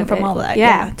learning from all that.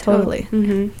 Yeah, totally.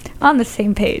 On the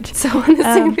same page. So on the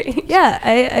same page. Yeah,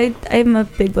 I'm a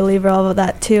big believer of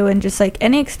that too, and just like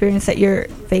any experience that you're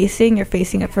facing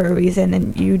it for a reason,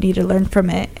 and you need to learn from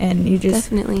it, and you just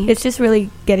definitely. It's just really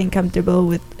getting comfortable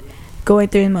with going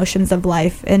through emotions of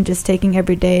life and just taking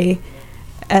every day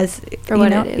as for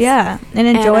what it is. Yeah, and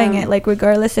enjoying it, like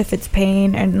regardless if it's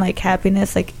pain and like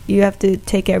happiness, like you have to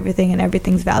take everything, and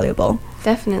everything's valuable.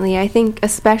 Definitely. I think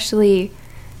especially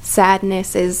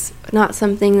sadness is not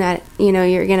something that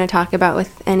you're going to talk about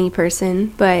with any person,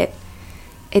 but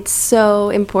it's so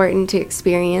important to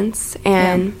experience,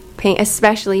 and pain,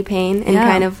 especially pain, and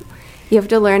kind of you have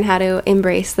to learn how to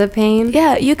embrace the pain.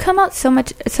 Yeah, you come out so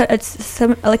much, it's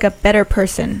like a better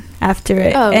person after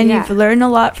it. And you've learned a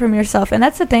lot from yourself. And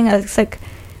that's the thing, it's like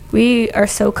we are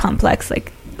so complex.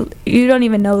 Like you don't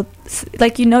even know,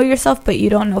 like you know yourself, but you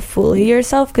don't know fully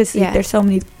yourself, because there's so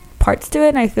many parts to it.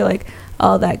 And I feel like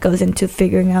all that goes into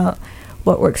figuring out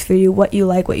what works for you, what you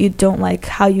like, what you don't like,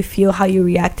 how you feel, how you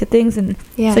react to things, and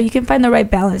so you can find the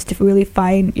right balance to really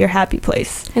find your happy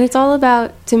place. And it's all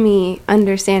about, to me,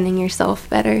 understanding yourself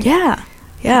better. Yeah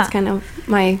That's kind of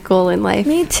my goal in life.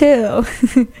 Me too.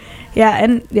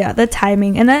 The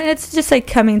timing, and then it's just like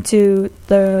coming to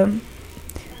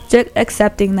just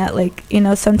accepting that, like,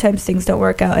 sometimes things don't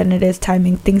work out, and it is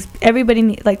timing. Things, everybody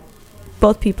need, like,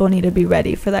 both people need to be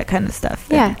ready for that kind of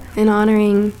stuff. And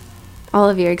honoring all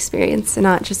of your experience, and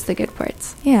not just the good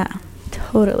parts. Yeah,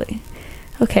 totally.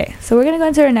 Okay, so we're gonna go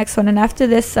into our next one, and after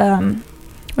this, we're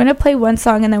gonna play one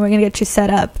song, and then we're gonna get you set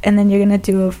up, and then you're gonna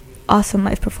do a awesome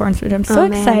live performance, which I'm so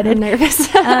excited. I'm nervous.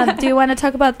 Do you want to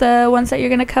talk about the ones that you're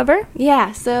gonna cover?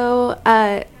 Yeah. So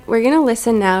we're gonna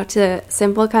listen now to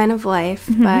 "Simple Kind of Life"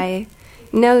 by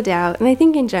No Doubt, and I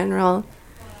think in general,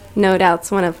 No Doubt's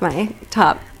one of my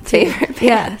top favorite bands.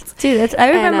 Yeah, dude, I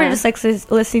remember just like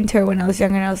listening to her when I was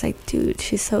younger, and I was like, dude,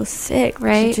 she's so sick,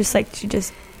 right? She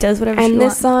just does whatever she wants. And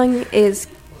this song is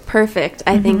perfect,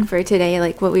 I think, for today,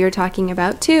 like what we were talking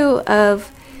about too, of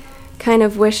kind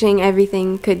of wishing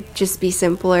everything could just be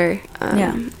simpler,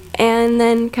 and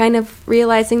then kind of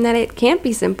realizing that it can't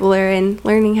be simpler, and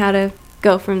learning how to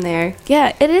go from there.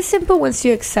 Yeah, it is simple once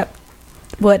you accept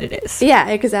what it is. Yeah,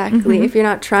 exactly. If you're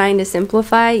not trying to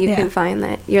simplify, you can find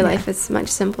that your life is much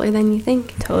simpler than you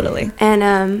think. Totally. And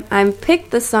I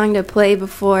picked the song to play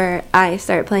before I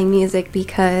start playing music,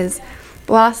 because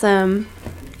Blossom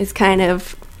is kind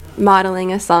of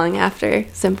modeling a song after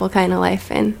Simple Kind of Life,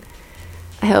 and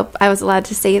I hope I was allowed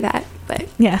to say that, but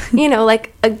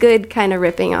like a good kind of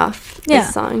ripping off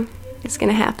this song is going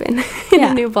to happen in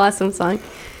a new Blossom song,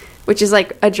 which is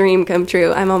like a dream come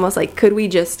true. I'm almost like, could we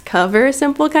just cover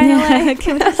Simple Kind of Life?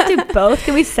 Can we just do both?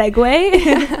 Can we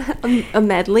segue? A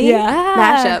medley?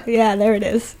 Mashup. Yeah, there it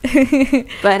is.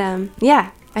 But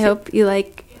I hope you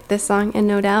like this song and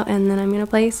No Doubt, and then I'm going to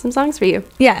play some songs for you.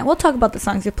 Yeah, we'll talk about the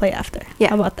songs you play after. Yeah.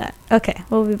 How about that? Okay,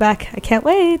 we'll be back. I can't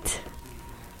wait.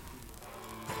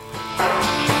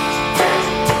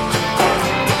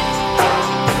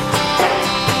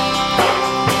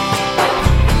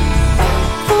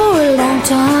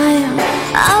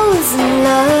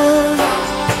 love.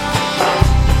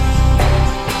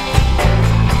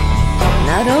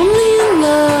 Not only in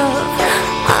love,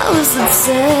 I was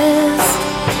obsessed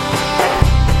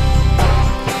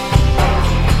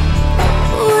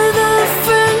with a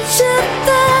friendship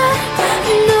that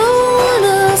no one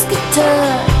else could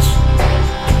touch.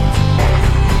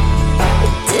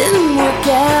 It didn't work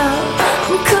out,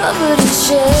 I'm covered in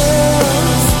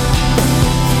shells.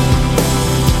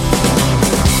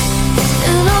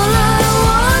 And all I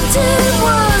wanted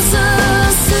was a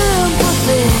simple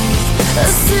thing, a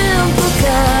simple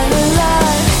kind of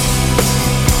life.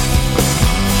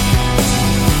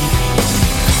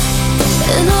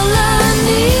 And all I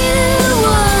needed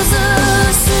was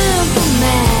a simple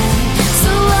man,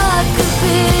 so I could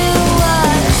be a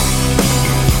wife.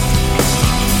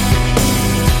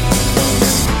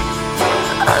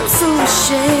 I'm so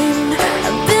ashamed,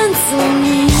 I've been so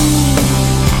mean.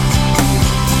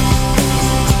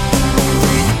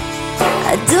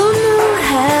 I don't know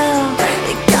how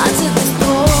it got to this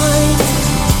point.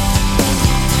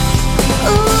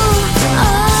 Oh,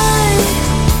 I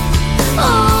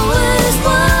always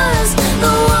was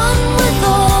the one with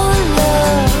all the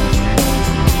love.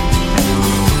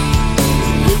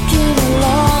 You came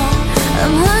along,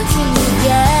 I'm hunting you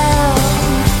down.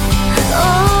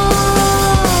 Oh,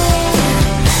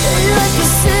 like a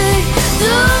sick,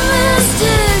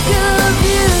 domestic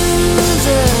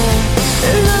abuser,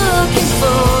 looking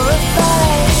for a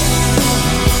fight.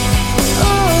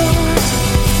 Oh,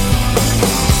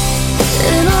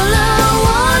 and all I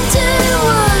wanted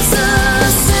was a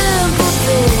simple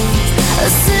thing, a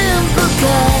simple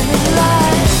kind of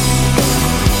life.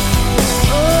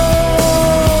 Oh,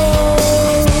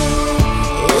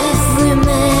 if we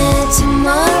met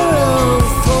tomorrow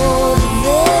for the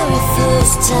very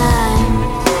first time,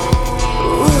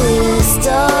 would I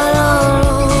start all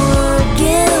over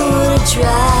again? Would I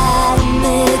try to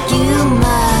make you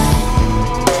mine?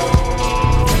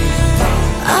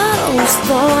 I always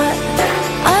thought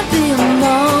I'd be a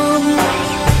mom.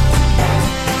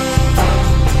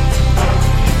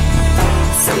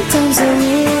 Sometimes I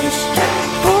wish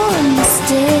for a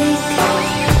mistake.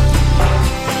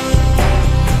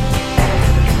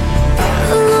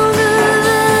 The longer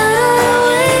that I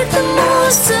wait, the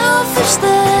more selfish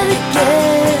that I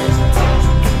get.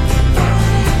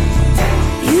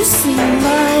 You seem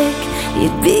like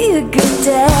you'd be a good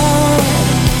dad.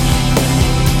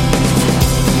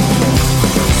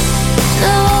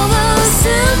 All those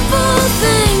simple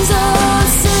things are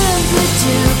simply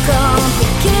too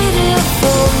complicated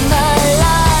for my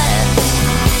life.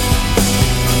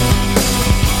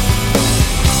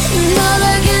 Not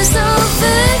again so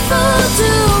faithful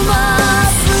to my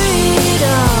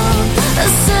freedom, a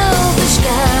selfish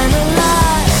kind of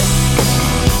life.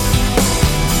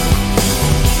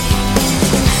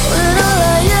 When all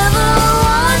I ever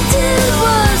wanted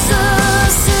was a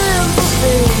simple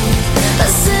thing, a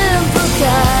simple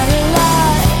kind of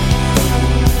life,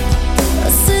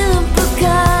 a simple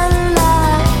kind of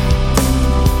life,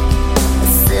 a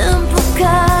simple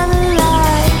kind of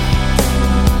life,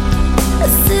 a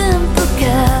simple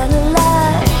kind of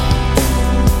life,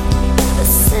 a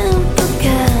simple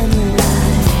kind of life,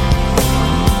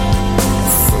 a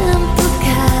simple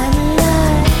kind of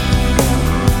life,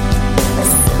 a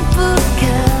simple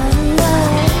kind of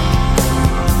life,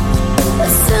 a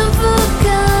simple kind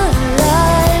of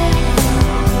life,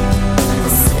 a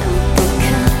simple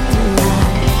kind of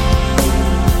life,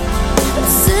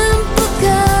 a simple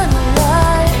kind of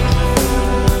life,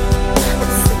 a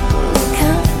simple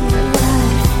kind of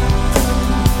life,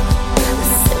 a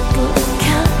simple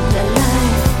kind of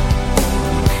life,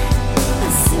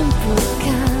 a simple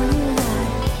kind of life.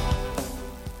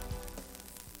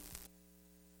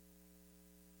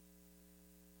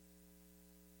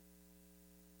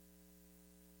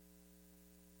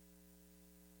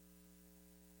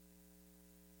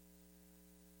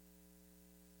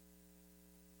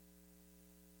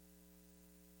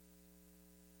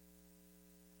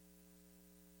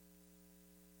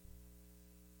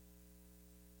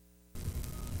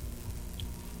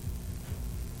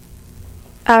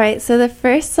 Alright, so the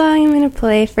first song I'm going to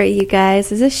play for you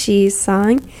guys is a She's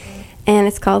song, and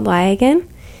it's called Lie Again.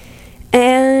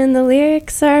 And the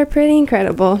lyrics are pretty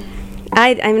incredible.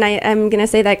 I'm going to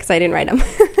say that because I didn't write them.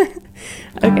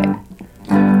 Okay.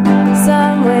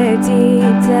 Somewhere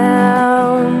deep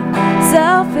down,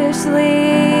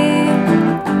 selfishly,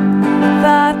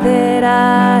 thought that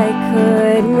I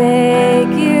could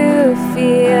make you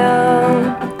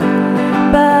feel.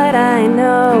 But I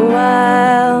know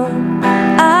while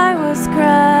I was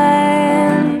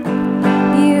crying,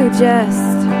 you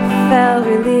just felt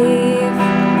relief.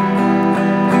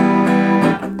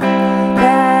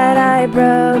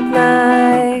 broke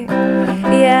my,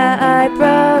 yeah, I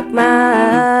broke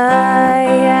my,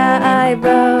 yeah, I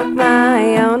broke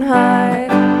my own heart.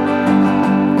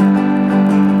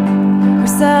 We're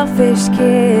selfish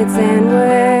kids and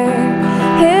we're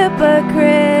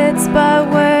hypocrites, but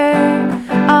we're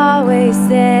always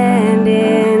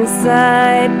standing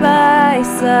side by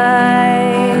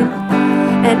side.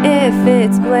 And if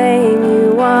it's blame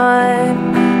you want,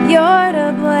 you're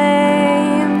to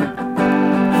blame.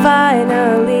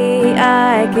 Finally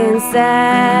I can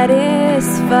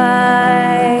satisfy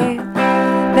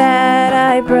that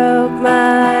I broke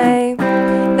my,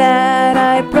 that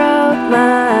I broke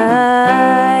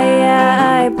my,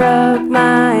 yeah, I broke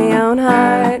my own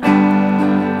heart.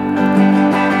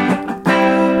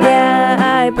 Yeah,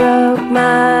 I broke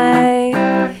my,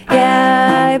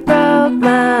 yeah, I broke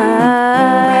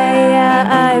my, yeah,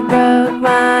 I broke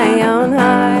my own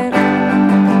heart.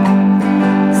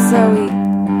 So we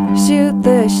shoot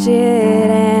the shit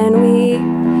and we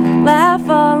laugh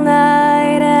all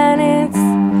night, and it's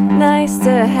nice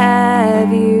to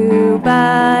have you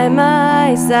by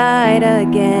my side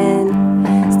again.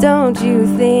 So don't you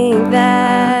think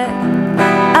that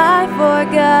I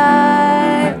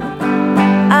forgot?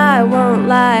 I won't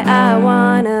lie, I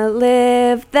wanna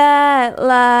live that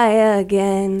lie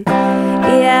again.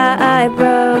 Yeah, I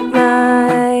broke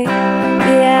my,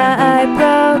 yeah, I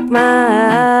broke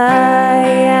my,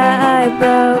 yeah, I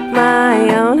broke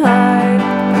my own heart.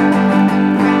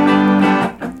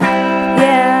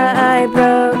 Yeah, I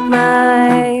broke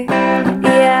my,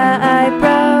 yeah, I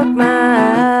broke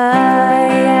my,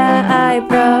 yeah, I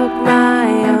broke my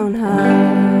own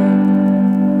heart.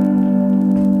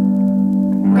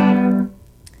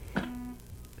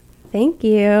 Thank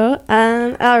you.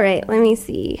 All right, let me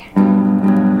see.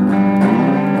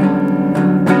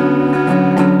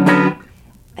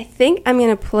 I think I'm going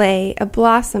to play a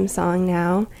Blossom song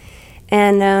now,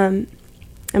 and I'm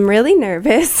really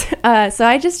nervous. So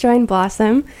I just joined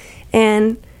Blossom,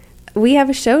 and we have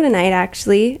a show tonight,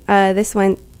 actually.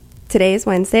 Today is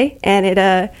Wednesday, and it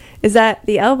is at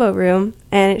the Elbow Room,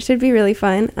 and it should be really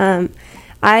fun.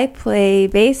 I play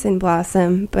bass in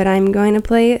Blossom, but I'm going to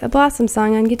play a Blossom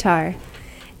song on guitar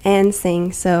and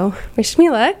sing, so wish me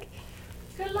luck.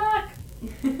 Good luck.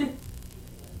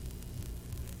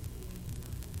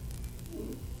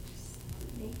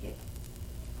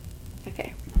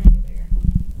 Okay.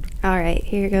 All right,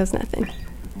 here goes nothing.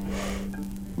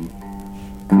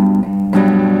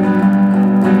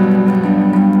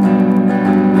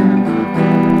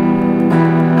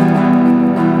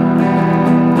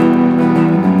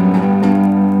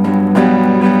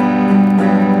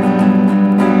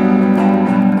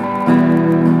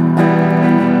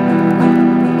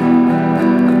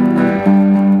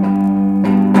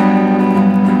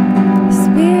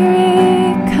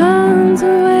 Spirit comes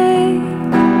away.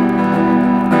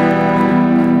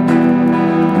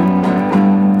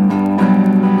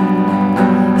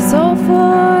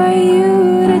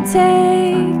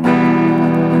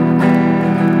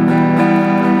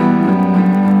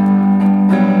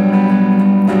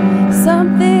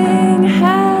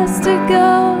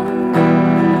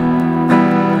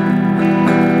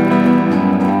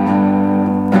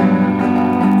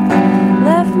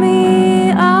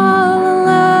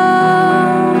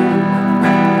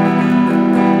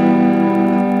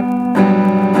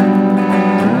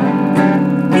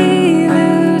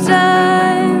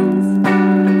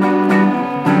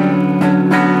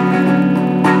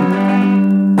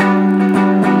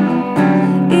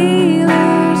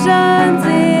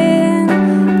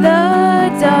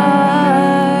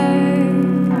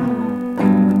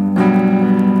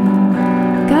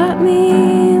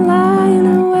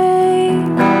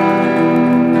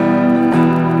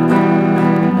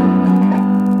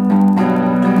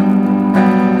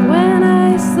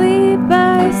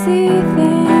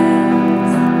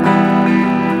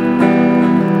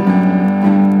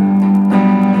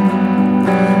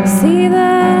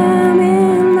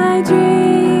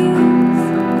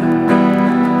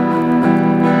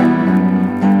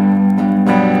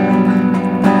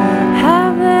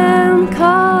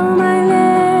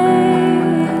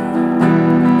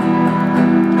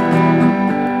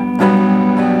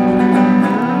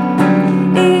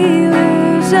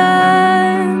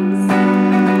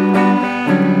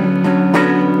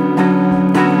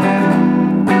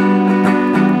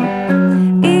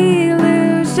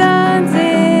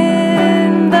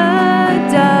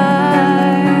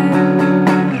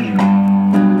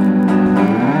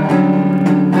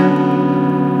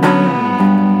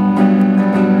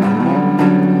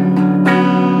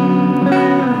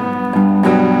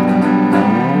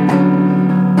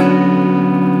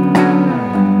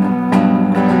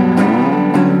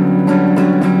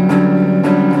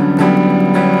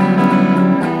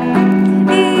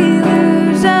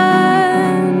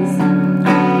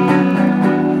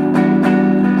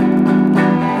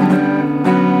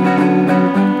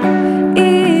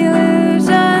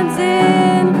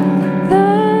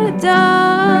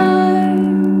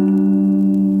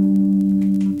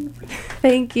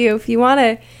 Thank you. If you want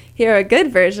to hear a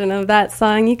good version of that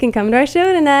song, you can come to our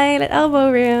show tonight at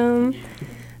Elbow Room.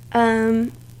 All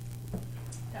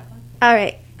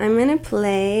right, I'm going to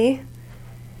play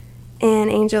an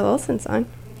Angel Olsen song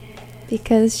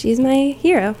because she's my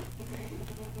hero.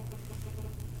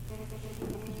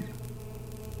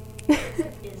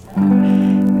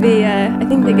 I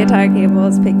think the guitar cable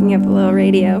is picking up a little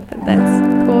radio, but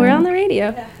that's cool. We're on the radio.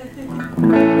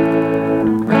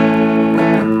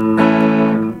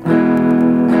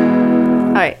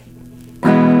 All right.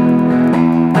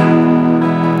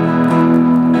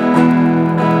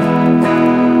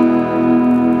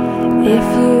 If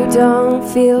you don't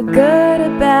feel good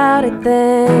about it,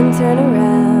 then turn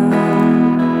around.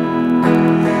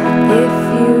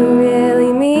 If you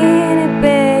really mean it,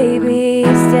 baby,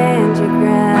 stand your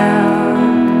ground.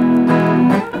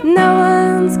 No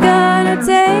one's gonna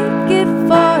take it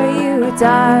for you,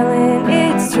 darling,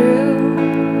 it's true.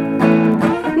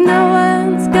 No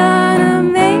one's gonna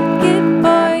make it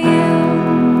for you.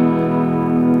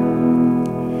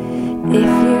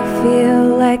 If you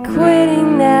feel like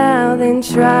quitting now, then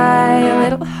try a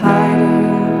little harder.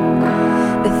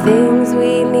 The things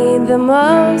we need the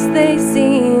most, they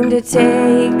seem to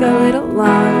take a little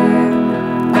longer.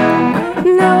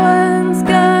 No one's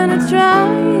gonna try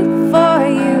it for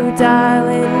you,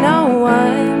 darling, no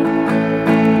one.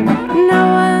 No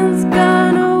one's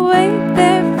gonna wait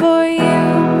there for you.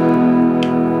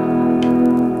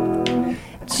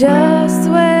 Just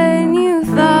when you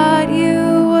thought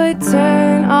you would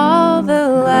turn all the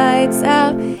lights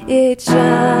out, it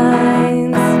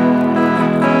shines.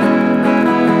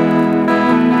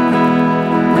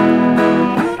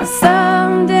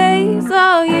 Some days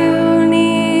all you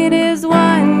need is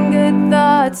one good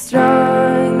thought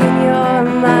strong in your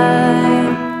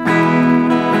mind.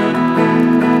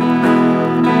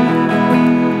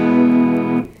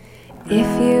 If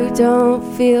you don't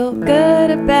feel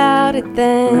good about it,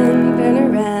 then turn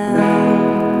around.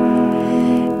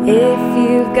 If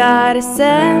you've got a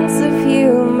sense of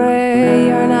humor,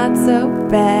 you're not so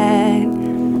bad.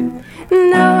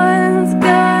 No one's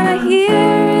gonna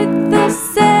hear it the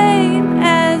same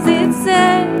as it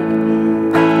said.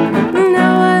 No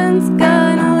one's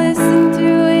gonna listen to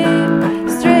it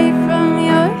straight from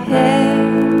your head.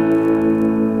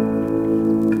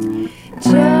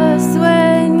 Just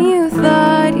when you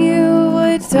thought you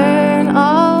would turn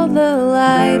all the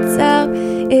lights out,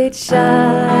 it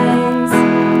shines.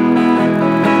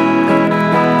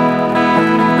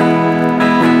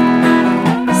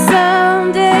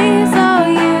 Some days all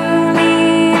you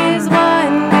need is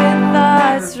one good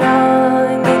thought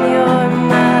strong in your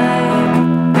mind.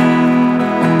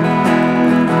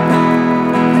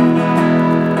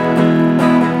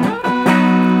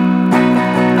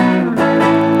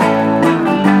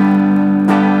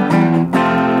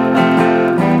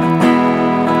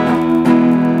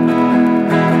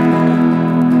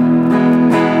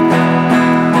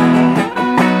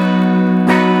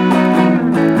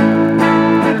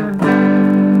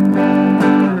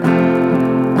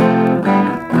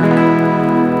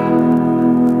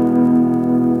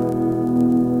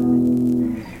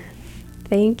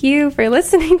 Thank you for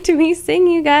listening to me sing,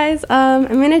 you guys. I'm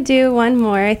going to do one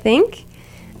more, I think.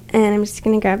 And I'm just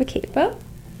going to grab a capo.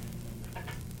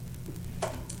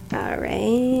 All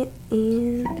right.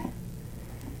 And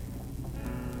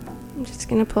I'm just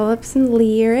going to pull up some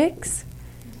lyrics.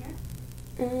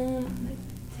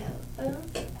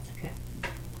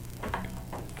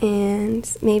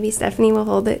 And maybe Stephanie will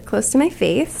hold it close to my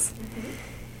face.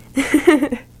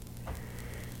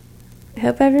 I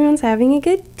hope everyone's having a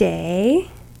good day.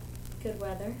 Good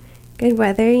weather. Good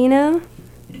weather, you know?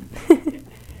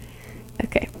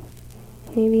 Okay.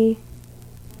 Maybe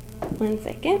 1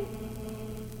 second.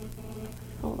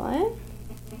 Hold on.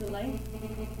 The light?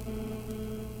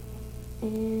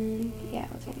 And yeah,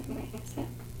 we'll turn the brightness up.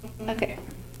 Okay.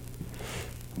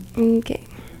 Okay.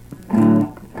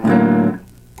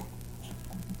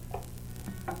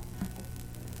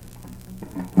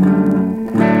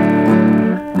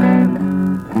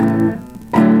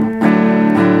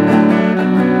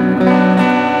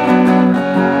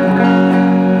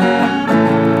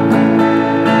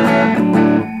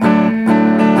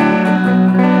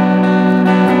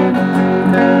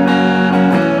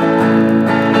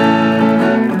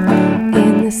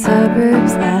 In the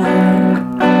suburbs now,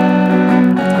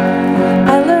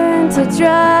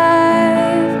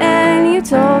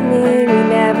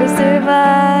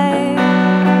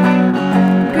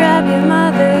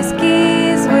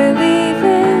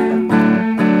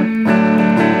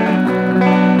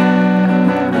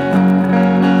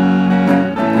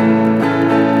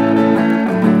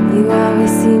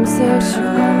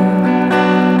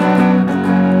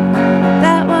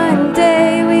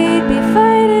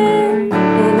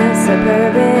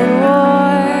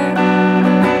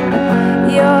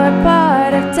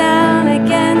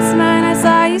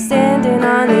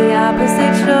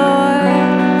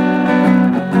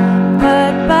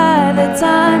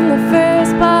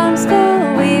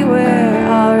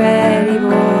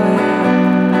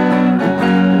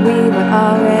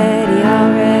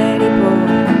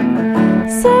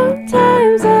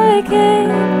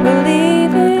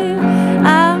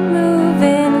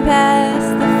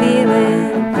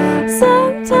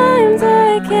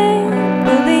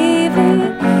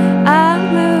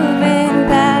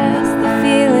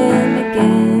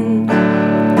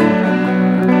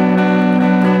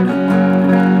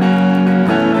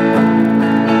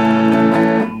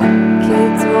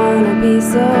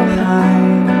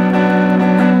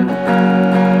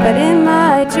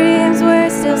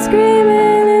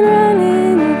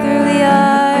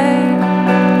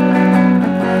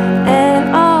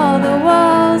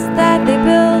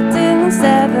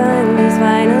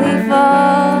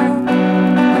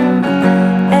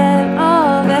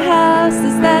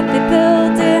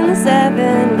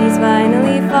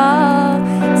 finally fall.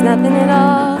 It's nothing at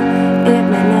all. It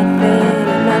meant nothing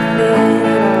and nothing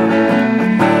at all.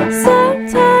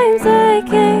 Sometimes I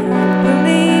can't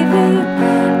believe it.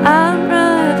 I'm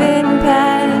running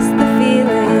past the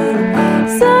feeling.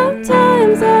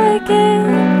 Sometimes I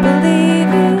can't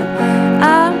believe it.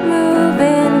 I'm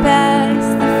moving past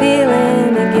the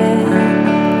feeling again.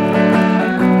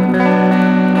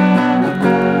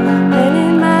 And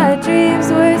in my dreams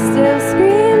we're still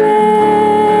screaming.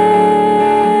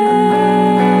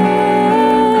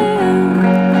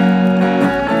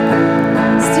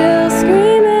 Still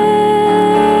screaming.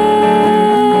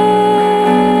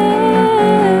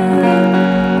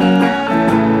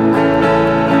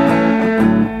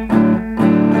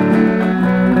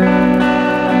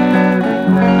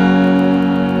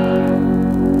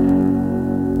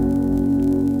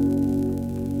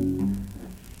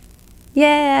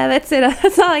 Yeah, that's it.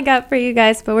 That's all I got for you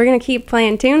guys, but we're going to keep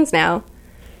playing tunes now.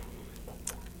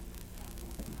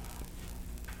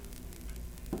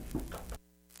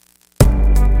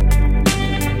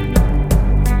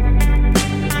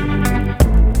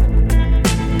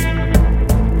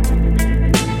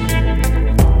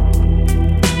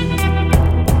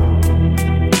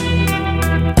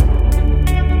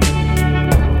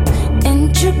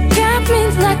 And you got me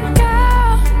like,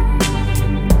 girl,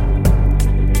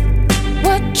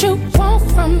 what you want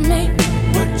from me?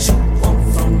 What you want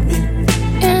from me?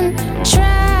 And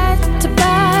try to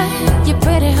buy your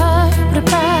pretty heart with a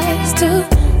price too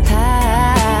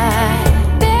high.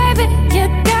 Baby, you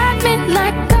got me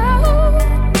like, oh,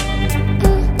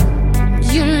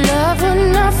 you love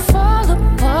when I fall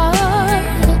apart.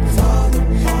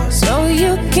 So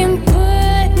you can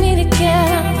put me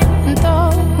together and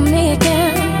throw me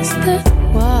against the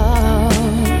wall.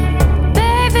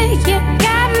 Baby, you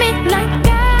got me like,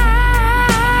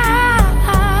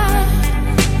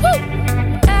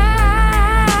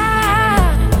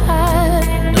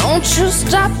 don't you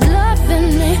stop loving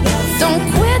me. Don't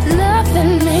quit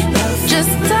loving me. Just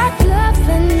stop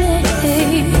loving me.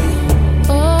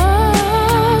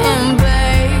 Oh, and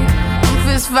babe, I'm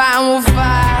fist fighting with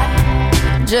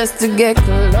fire just to get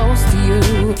close to you.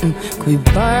 Could we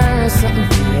burn something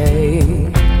today?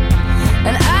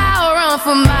 And I'll run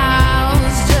for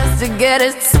miles just to get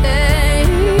a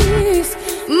taste.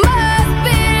 Must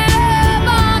be love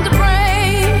on the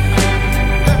brain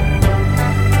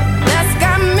that's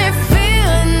got me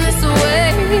feeling this way.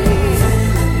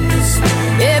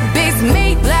 It beats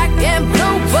me black and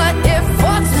blue, but it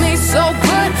fucks me so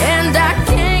good, and I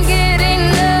can't get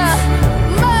enough.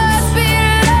 Must be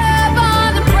love on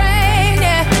the brain,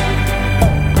 yeah.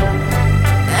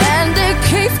 And it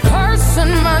keeps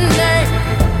cursing my name.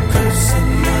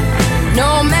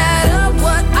 No matter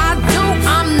what I do,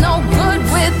 I'm no good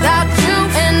without you,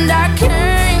 and I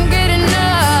can't get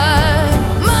enough.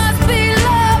 Must be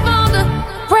love on the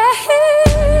brain.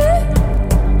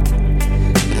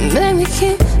 Baby,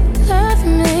 keep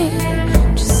loving me.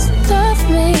 Just love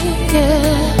me,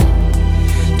 yeah.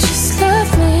 Just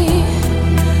love me.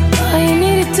 All you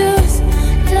need to do is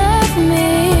love me,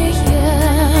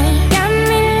 yeah. Got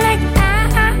me like,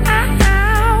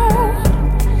 ow.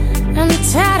 I'm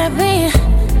tired of being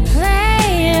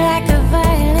played like a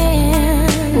violin.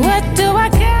 What do I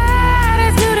gotta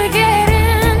do to get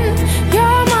in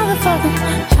your motherfucking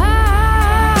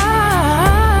heart?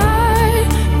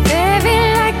 Baby,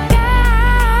 like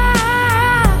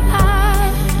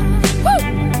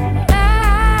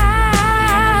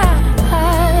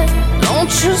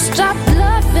don't you stop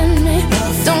loving me.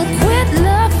 Don't quit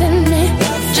loving me.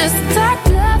 Just stop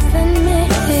loving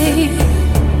me.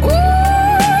 Ooh,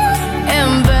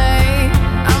 and babe,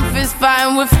 I'm fist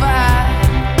fighting with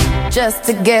fire just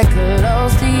to get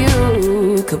close to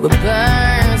you. Could we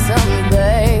burn something,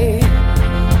 babe?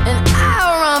 And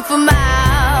I'll run for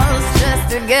miles just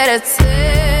to get a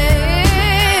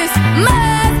taste.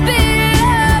 Must be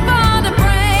love on the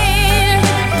brain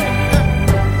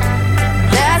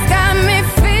that's got me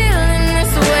feeling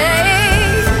this way.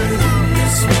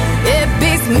 It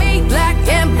beats me black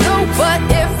and blue, but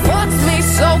it fucks me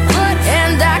so good,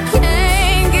 and I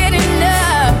can't get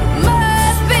enough.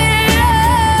 Must be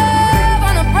love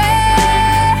on the brain.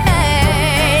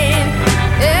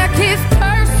 It keeps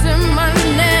cursing my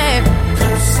name.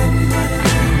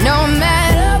 No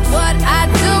matter what I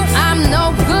do,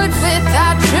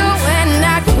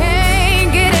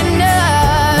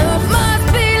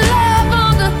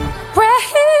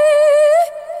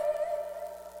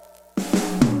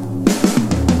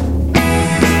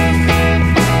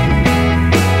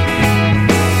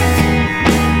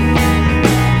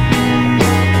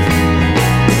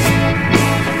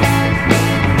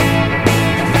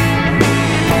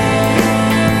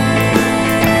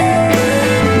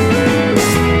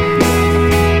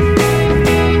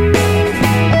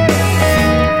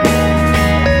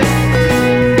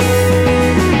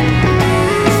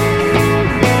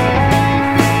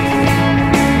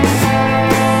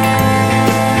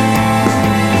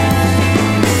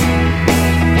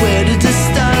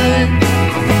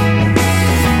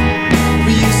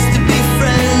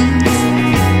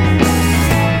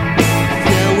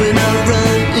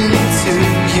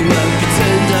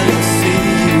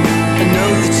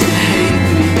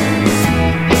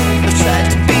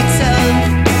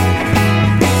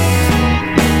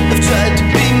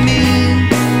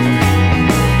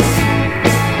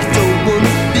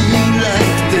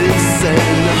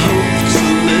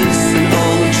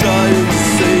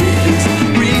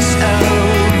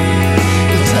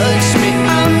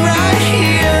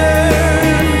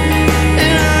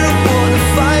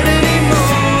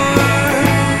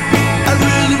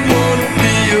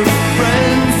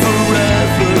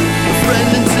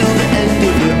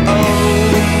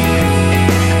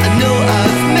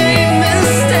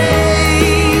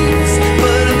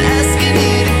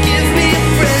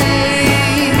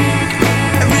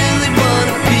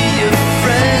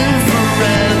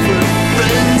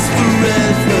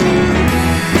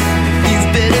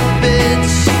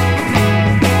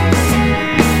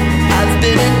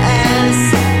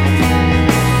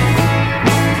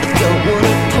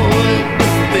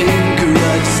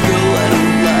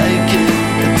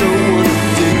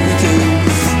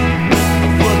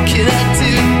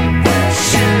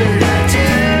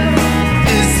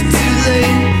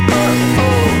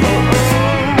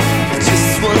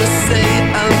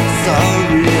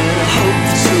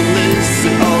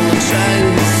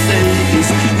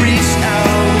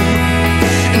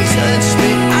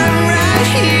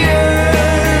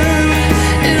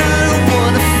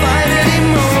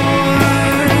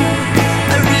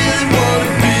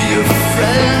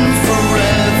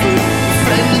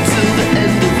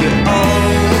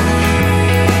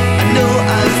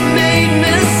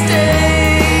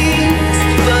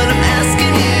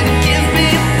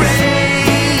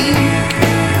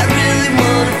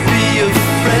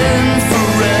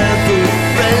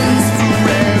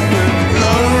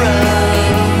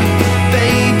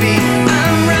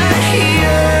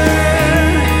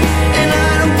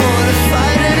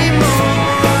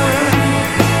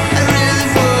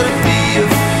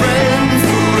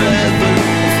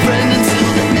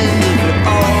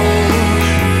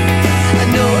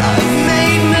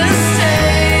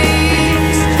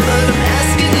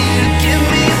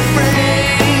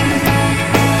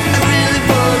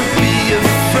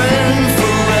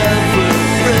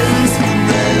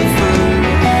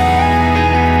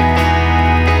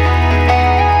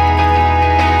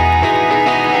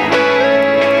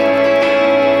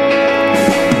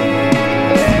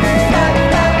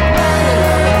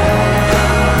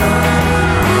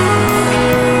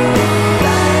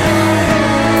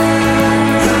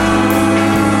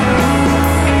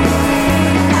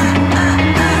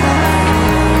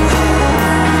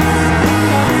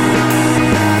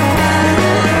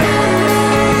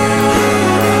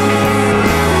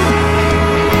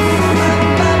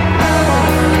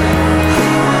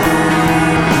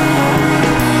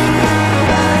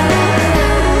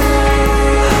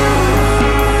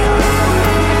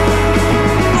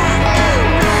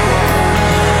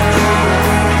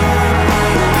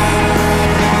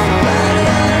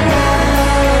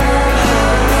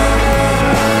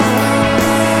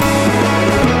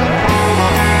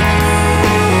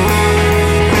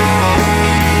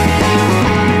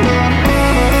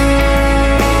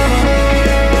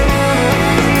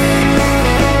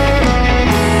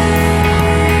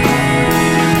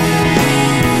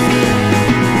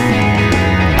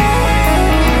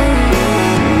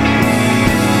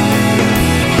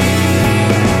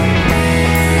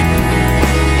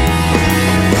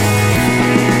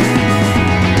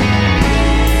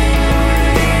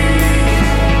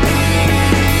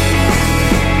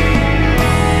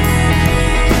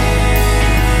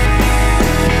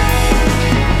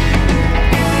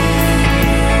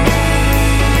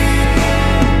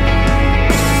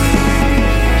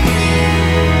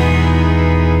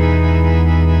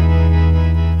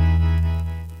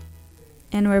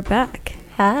 And we're back.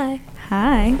 Hi.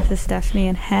 Hi, this is Stephanie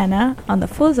and Hannah on the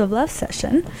Fools of Love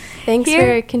session. Thanks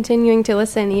for continuing to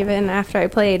listen even after I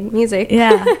played music.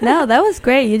 Yeah, no, that was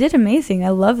great. You did amazing. I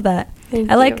love that.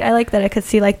 I like that I could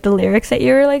see like the lyrics that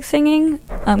you were like singing,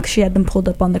 because she had them pulled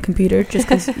up on the computer just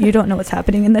because you don't know what's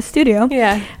happening in the studio.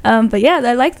 Yeah. But yeah,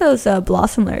 I like those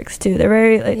Blossom lyrics too. They're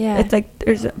very like, it's like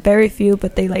there's very few,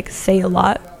 but they like say a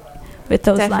lot with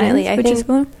those lines, which is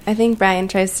cool. I think Brian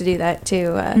tries to do that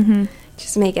too.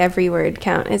 Just make every word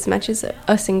count as much as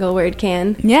a single word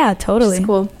can. Yeah, totally. Which is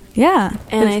cool. Yeah.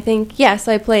 And I think,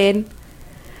 so I played...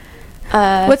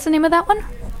 what's the name of that one?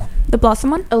 The Blossom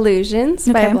one? Illusions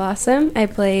by Blossom. I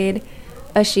played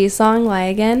a She song, Lie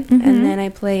Again. And then I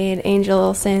played Angel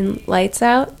Olsen, Lights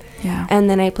Out. Yeah. And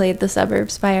then I played The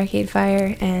Suburbs by Arcade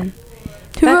Fire. And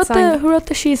who wrote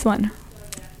the She's one?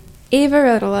 Ava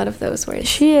wrote a lot of those words.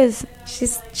 She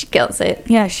kills it.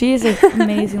 Yeah, she is an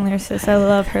amazing lyricist. I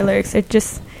love her lyrics.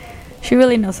 She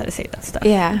really knows how to say that stuff.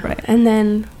 Yeah. Right. And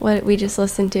then what we just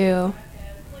listened to,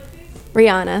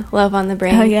 Rihanna, Love on the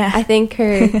Brain. Oh, yeah. I think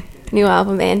her new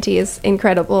album, Auntie, is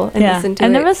incredible. And listen to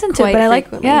I've never listened to it, but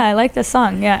I like the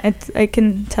song. Yeah, I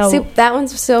can tell. See, that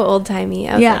one's so old-timey.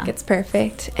 I was like, it's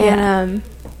perfect. And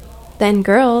then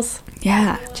Girls.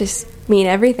 Yeah. Just mean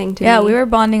everything to me. Yeah, we were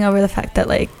bonding over the fact that,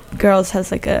 like, Girls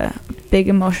has, like, a big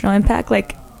emotional impact.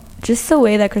 Like, just the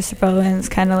way that Christopher Owens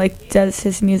kind of, like, does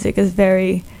his music is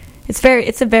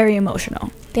it's a very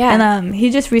emotional. Yeah. And he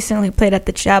just recently played at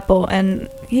the Chapel, and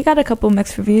he got a couple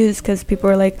mixed reviews because people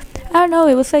were like, I don't know,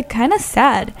 it was, like, kind of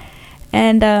sad.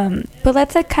 And, but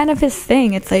that's, like, kind of his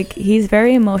thing. It's, like, he's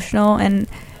very emotional, and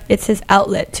it's his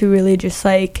outlet to really just,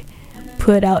 like,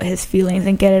 put out his feelings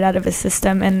and get it out of his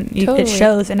system, and it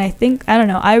shows. And I think, I don't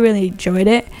know, I really enjoyed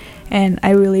it, and I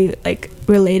really like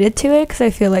related to it because I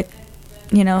feel like,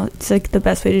 you know, it's like the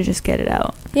best way to just get it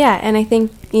out. Yeah. And I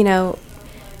think, you know,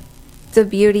 the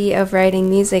beauty of writing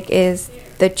music is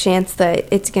the chance that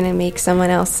it's going to make someone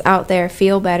else out there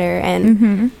feel better.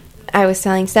 And I was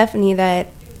telling Stephanie that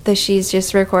she's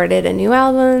just recorded a new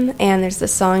album, and there's the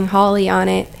song Holly on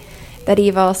it that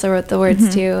Eva also wrote the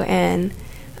words to. And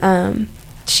I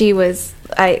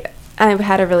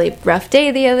had a really rough day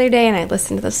the other day, and I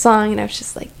listened to the song, and I was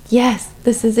just like, yes,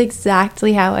 this is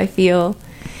exactly how I feel.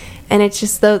 And it's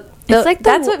just it's like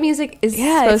that's what music is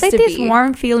supposed to be. It's like these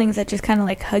warm feelings that just kind of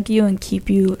like hug you and keep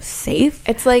you safe.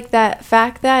 It's like that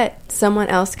fact that someone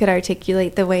else could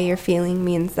articulate the way you're feeling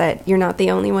means that you're not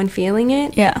the only one feeling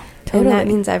it. Yeah, totally. And that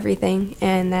means everything,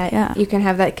 and that you can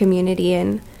have that community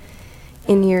in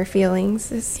your feelings.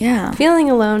 Feeling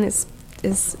alone is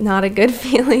not a good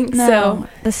feeling. No.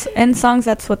 And songs,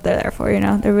 that's what they're there for, you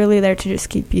know. They're really there to just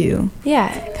keep you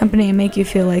company and make you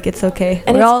feel like it's okay.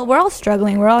 And we're all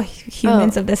struggling. We're all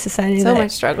humans of this society. So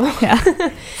much struggle. Yeah.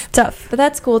 It's tough. But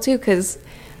that's cool too, because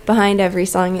behind every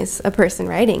song is a person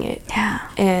writing it. Yeah.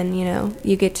 And, you know,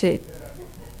 you get to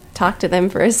talk to them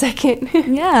for a second.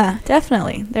 Yeah,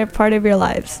 definitely. They're part of your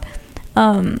lives.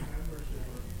 I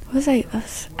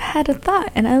had a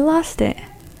thought and I lost it.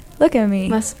 Look at me.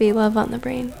 Must be love on the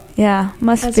brain. Yeah,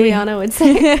 must As be. As Rihanna would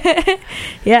say.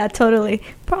 Yeah, totally.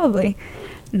 Probably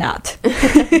not.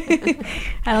 I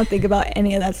don't think about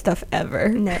any of that stuff ever.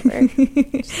 Never.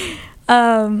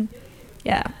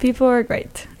 Yeah, people are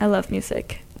great. I love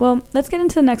music. Well, let's get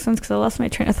into the next ones because I lost my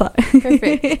train of thought.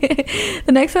 Perfect.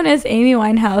 The next one is Amy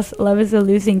Winehouse, Love is a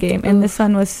Losing Game. And this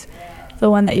one was the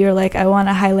one that you're like, I want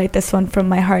to highlight this one from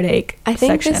my heartache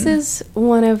section. This is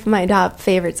one of my top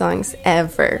favorite songs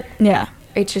ever. Yeah.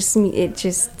 It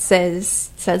just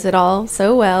says it all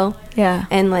so well. Yeah.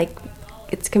 And like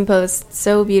it's composed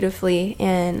so beautifully,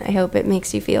 and I hope it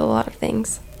makes you feel a lot of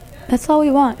things. That's all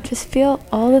we want. Just feel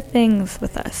all the things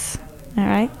with us. All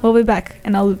right? We'll be back,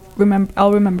 and I'll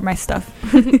remember my stuff.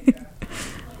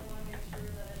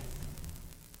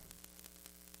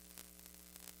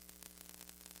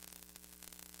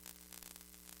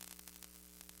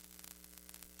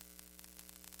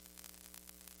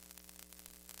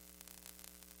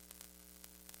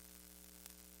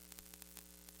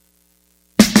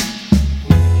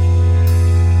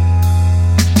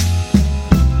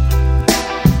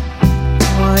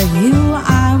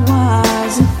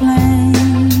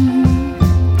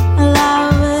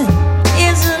 Love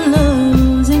is a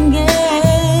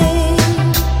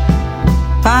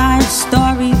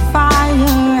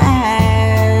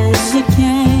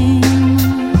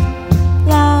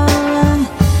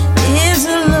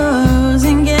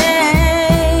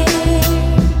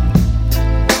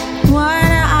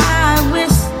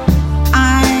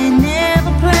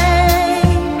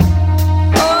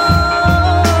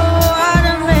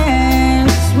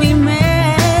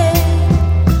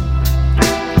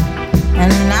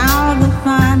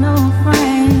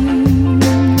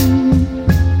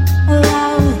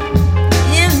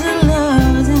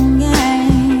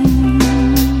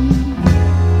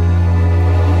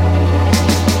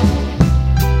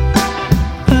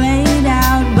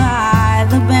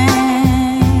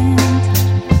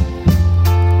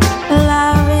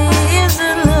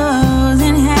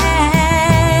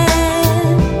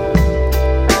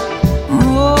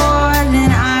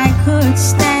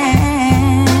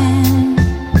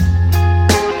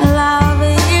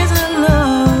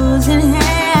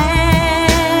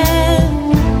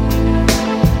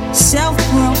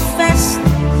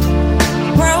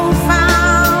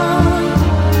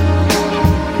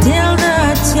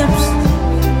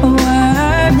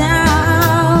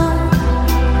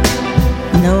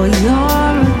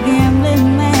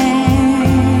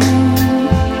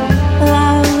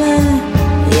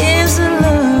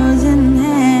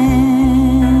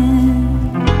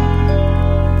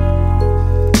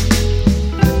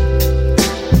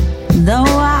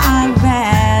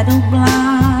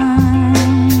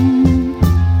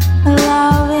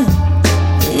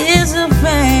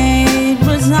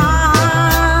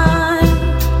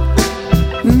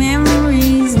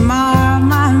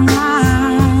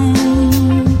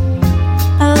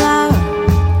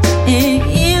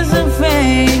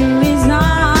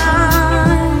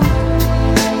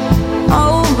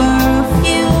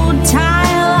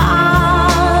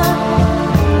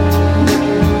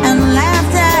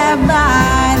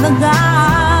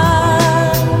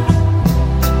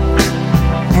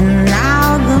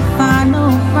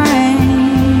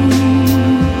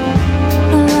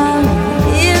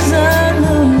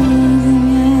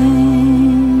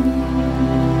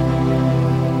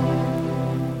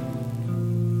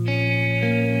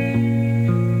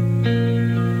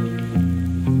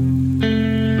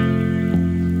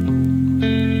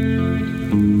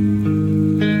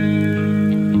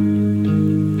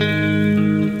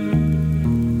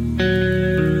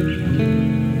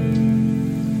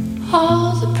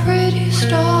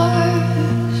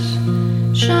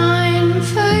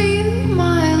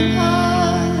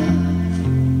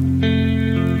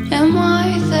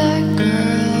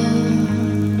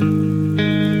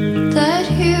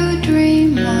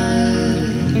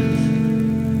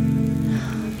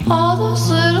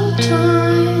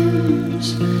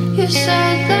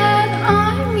said that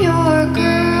I'm your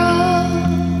girl.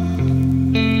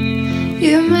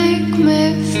 You make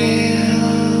me feel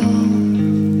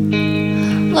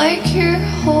like your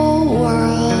whole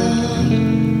world.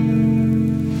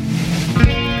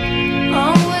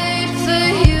 I'll wait for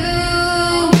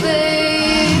you,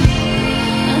 babe.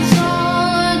 That's all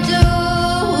I do,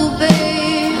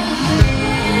 babe.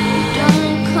 You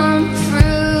don't come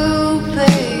through,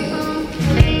 babe.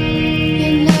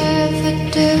 You never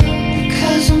do.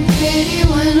 'Cause I'm pretty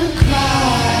when I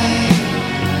cry.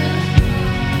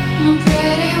 I'm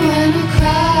pretty when I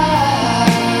cry.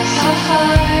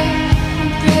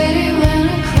 I'm pretty when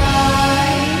I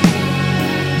cry.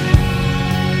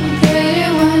 I'm pretty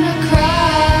when I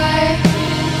cry.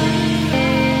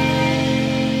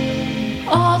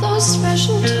 All those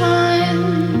special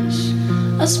times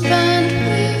I spent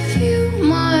with you,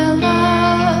 my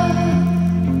love,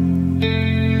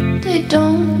 they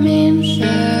don't mean shit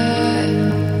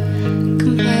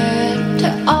compared to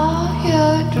all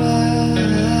your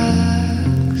drugs.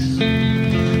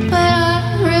 But I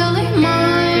don't really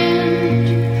mind.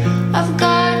 I've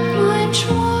got much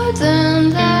more than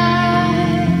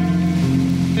that.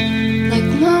 Like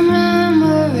my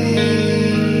memories,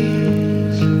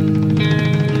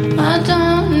 I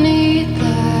don't need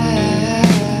that.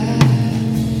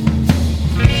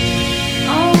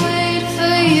 I'll wait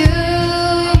for you,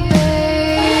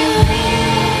 babe.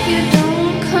 You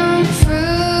don't come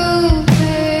through,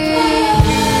 babe.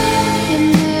 You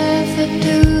never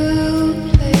do,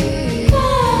 babe.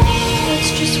 That's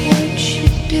just what you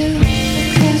do.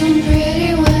 'Cause I'm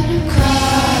pretty when I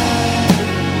cry.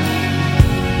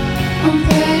 I'm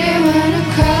pretty when I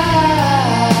cry.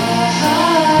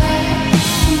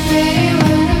 I'm pretty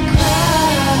when I cry.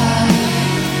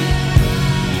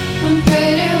 I'm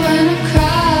pretty when I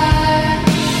cry.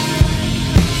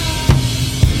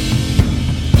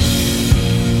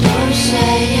 Don't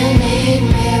say you need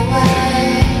me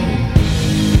when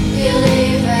you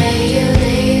leave and you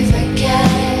leave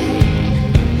again.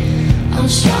 I'm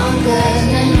stronger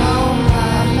than all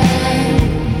my men,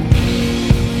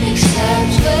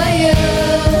 except for you.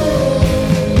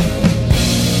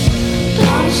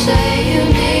 Don't say you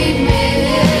need me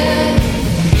then.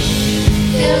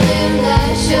 You live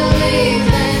that you're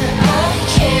leaving. I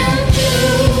can't do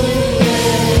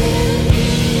it.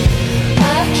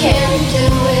 I can't do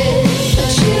it,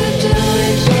 but you do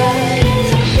it right.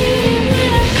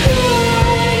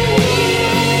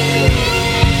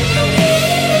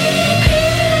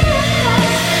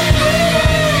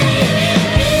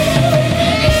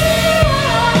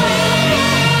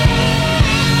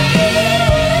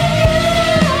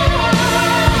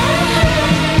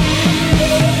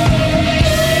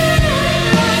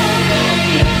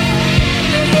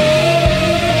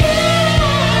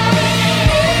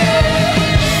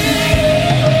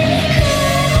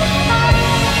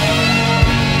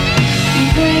 When I cry, I'm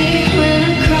pretty when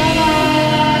I cry.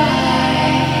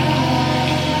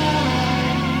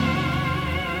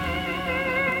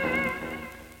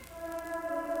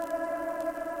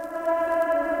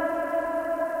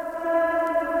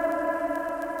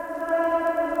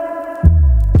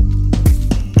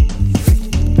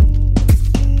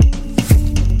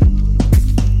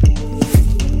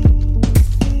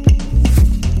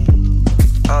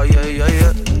 Oh yeah, yeah,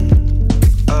 yeah.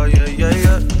 Oh yeah, yeah,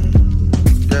 yeah.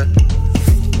 Yeah.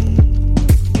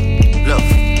 Look,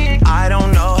 I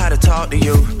don't know how to talk to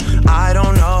you. I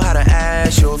don't know how to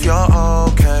ask you if you're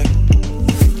okay.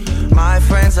 My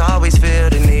friends always feel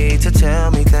the need to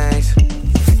tell me things.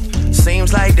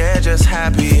 Seems like they're just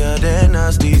happier than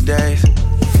us these days.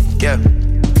 Yeah.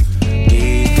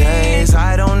 These days,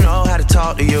 I don't know how to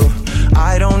talk to you.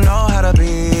 I don't know how to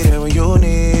be there when you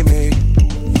need me.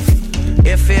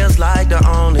 It feels like the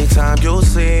only time you'll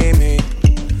see me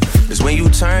is when you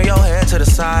turn your head to the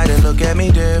side and look at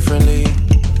me differently.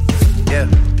 Yeah.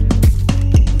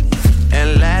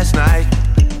 And last night,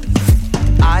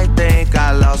 I think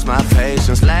I lost my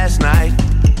patience. Last night,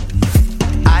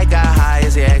 I got high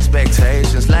as the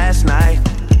expectations. Last night,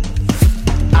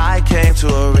 I came to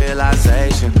a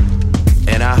realization,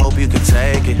 and I hope you can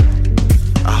take it.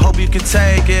 I hope you can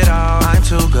take it all. I'm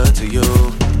too good to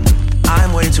you.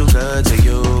 I'm way too good to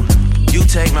you. You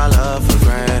take my love for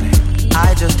granted.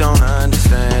 I just don't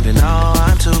understand it. No,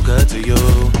 I'm too good to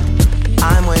you.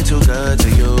 I'm way too good to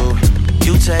you.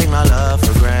 You take my love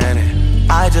for granted.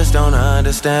 I just don't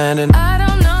understand it. I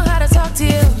don't know how to talk to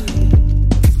you.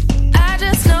 I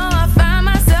just know I find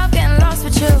myself getting lost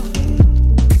with you.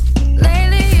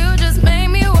 Lately you just made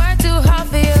me work too hard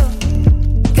for you.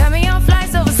 Got me on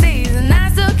flights overseas and I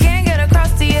still can't get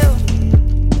across to you.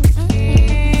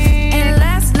 And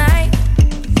last night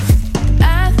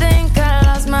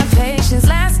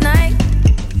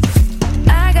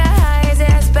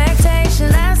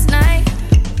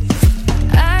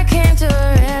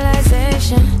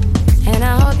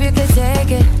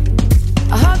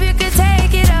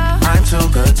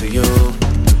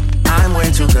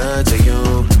good to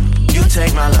you. You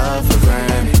take my love for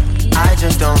granted. I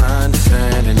just don't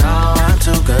understand it. No, I'm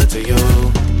too good to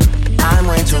you. I'm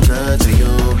way too good to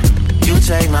you. You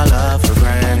take my love for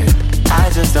granted.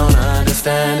 I just don't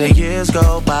understand it. Years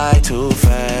go by too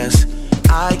fast.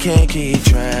 I can't keep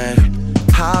track.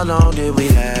 How long did we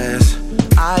last?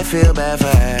 I feel bad for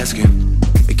asking.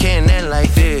 It can't end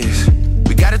like this.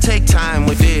 We gotta take time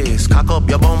with this. Cock up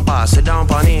your bumper, sit down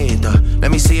on it.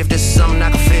 Let me see if this is something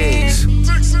I can fix.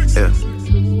 Yeah.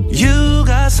 You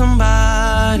got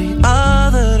somebody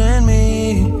other than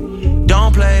me.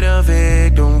 Don't play the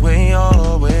victim when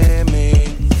you're with me.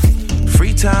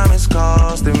 Free time is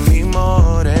costing me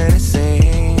more than it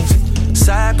seems.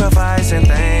 Sacrificing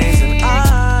things, and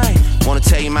I wanna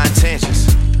tell you my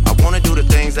intentions. I wanna do the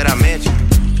things that I mentioned.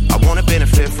 I wanna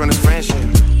benefit from this friendship.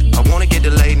 I wanna get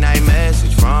the late night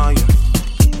message from you.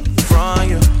 From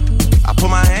you, I put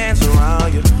my hands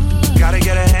around you. Gotta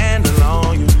get a handle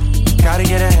on you. Gotta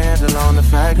get a handle on the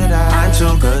fact that I'm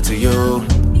too good to you.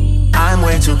 I'm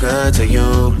way too good to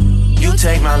you. You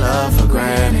take my love for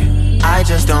granted. I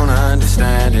just don't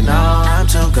understand it. No, I'm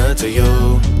too good to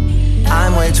you.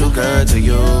 I'm way too good to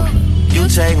you. You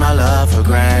take my love for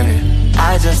granted.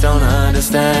 I just don't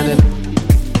understand it.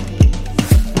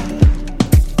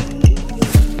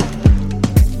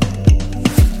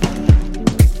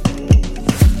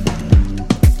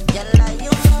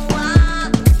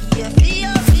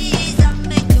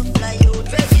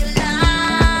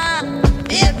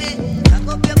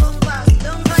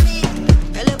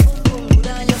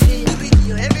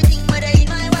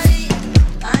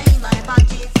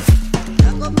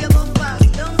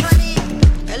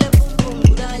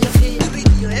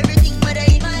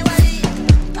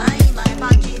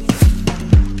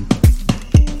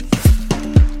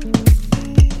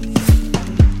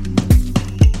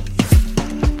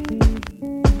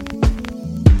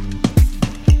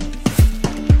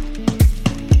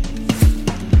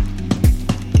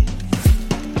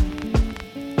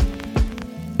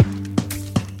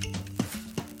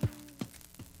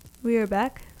 We are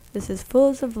back. This is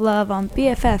Fools of Love on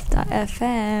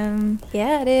BFF.FM.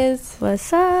 Yeah, it is.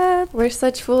 What's up? We're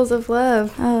such fools of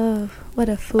love. Oh, what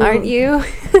a fool. Aren't you?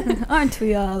 Aren't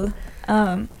we all?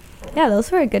 Yeah,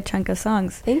 those were a good chunk of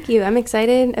songs. Thank you. I'm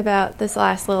excited about this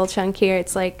last little chunk here.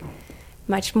 It's like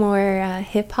much more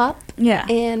hip-hop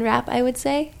and rap, I would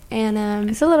say. And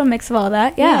it's a little mix of all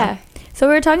that. Yeah. So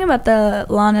we were talking about the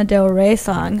Lana Del Rey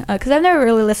song, because I've never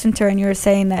really listened to her, and you were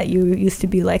saying that you used to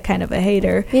be, like, kind of a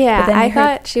hater. Yeah, I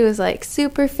thought she was, like,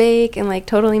 super fake and, like,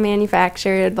 totally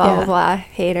manufactured, blah, blah, blah,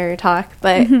 hater talk.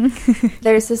 But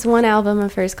there's this one album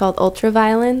of hers called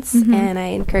Ultraviolence, and I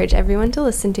encourage everyone to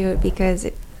listen to it because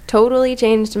it totally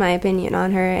changed my opinion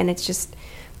on her, and it's just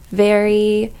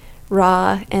very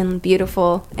raw and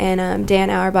beautiful. And Dan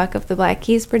Auerbach of the Black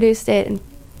Keys produced it, and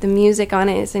the music on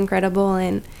it is incredible,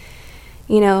 and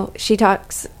you know, she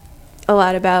talks a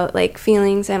lot about, like,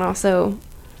 feelings and also,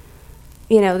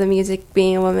 you know, the music,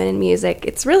 being a woman in music.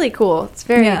 It's really cool. It's a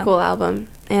very cool album.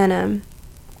 And,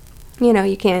 you know,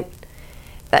 you can't...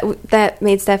 That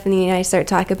made Stephanie and I start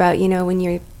talk about, you know, when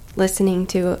you're listening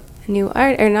to a new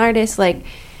an artist, like,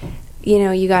 you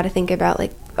know, you got to think about,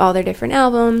 like, all their different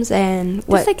albums and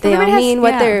what they all mean,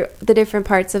 what the different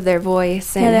parts of their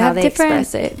voice and how they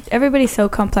express it. Everybody's so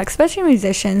complex, especially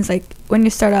musicians. Like, when you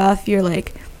start off, you're,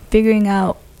 like, figuring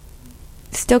out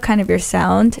still kind of your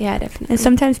sound. Yeah, definitely. And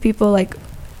sometimes people, like,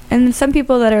 and some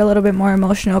people that are a little bit more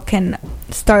emotional can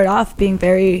start off being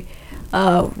very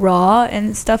raw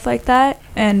and stuff like that.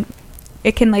 And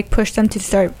it can, like, push them to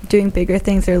start doing bigger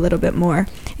things or a little bit more.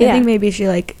 I think maybe she,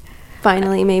 like...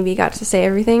 finally maybe got to say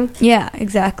everything. Yeah,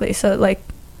 exactly. So, like,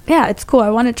 yeah, it's cool.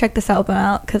 I want to check this album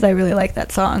out because I really like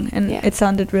that song. And it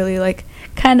sounded really, like,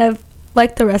 kind of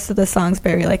like the rest of the songs,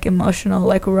 very, like, emotional,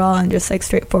 like, raw and just, like,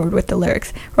 straightforward with the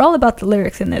lyrics. We're all about the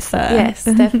lyrics in this. Yes,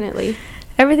 definitely.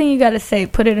 Everything you got to say,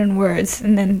 put it in words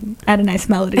and then add a nice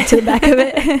melody to the back of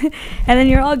it. And then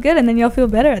you're all good and then you'll feel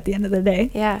better at the end of the day.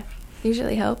 Yeah,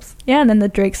 usually helps. Yeah, and then the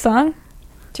Drake song.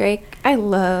 Drake, I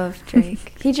love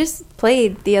Drake. He just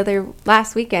played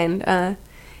last weekend, and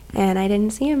I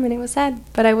didn't see him, and it was sad.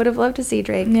 But I would have loved to see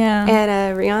Drake. Yeah.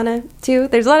 And Rihanna, too.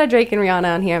 There's a lot of Drake and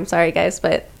Rihanna on here. I'm sorry, guys,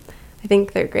 but I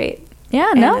think they're great.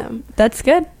 Yeah, and, that's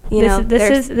good. You know,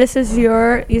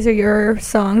 these are your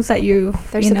songs that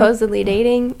they're supposedly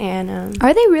dating, and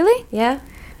are they really? Yeah.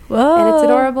 Whoa. And it's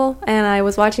adorable. And I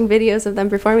was watching videos of them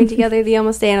performing together the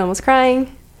Almost Day and almost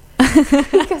crying.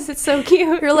 Because it's so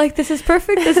cute. You're like, this is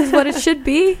perfect. This is what it should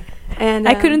be. And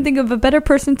I couldn't think of a better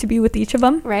person to be with each of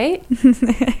them. Right?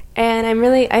 And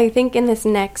I think in this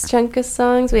next chunk of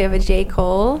songs, we have a J.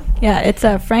 Cole. Yeah, it's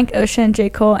Frank Ocean, J.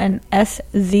 Cole, and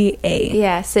SZA.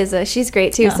 Yeah, SZA. She's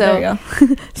great, too. Oh, there you go.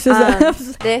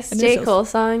 SZA. This J. Cole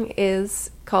song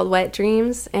is called Wet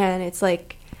Dreams, and it's,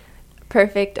 like,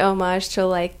 perfect homage to,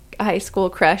 like, a high school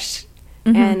crush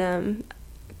and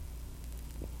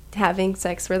having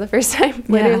sex for the first time,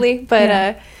 literally.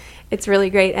 But it's really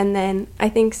great. And then I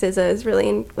think SZA is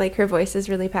really, like, her voice is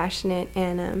really passionate,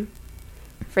 and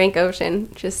Frank Ocean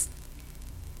just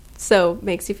so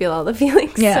makes you feel all the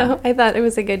feelings. Yeah. So I thought it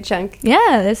was a good chunk.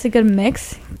 Yeah, it's a good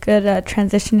mix. Good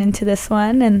transition into this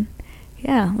one. And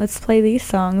yeah, let's play these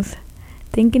songs.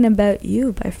 Thinking About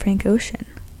You by Frank Ocean.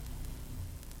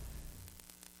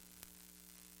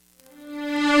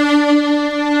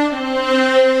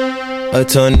 A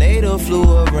tornado flew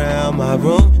around my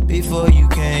room before you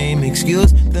came.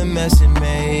 Excuse the mess it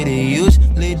made. It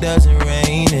usually doesn't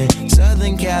rain in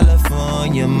Southern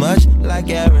California, much like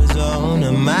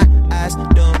Arizona. My eyes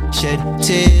don't shed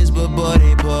tears, but boy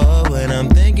they pour when I'm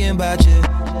thinking about you.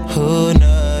 Oh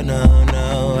no, no,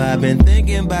 no, I've been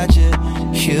thinking about you.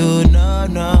 You no,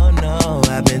 no, no,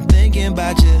 I've been thinking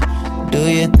about you. Do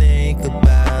you think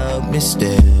about me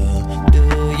still? Do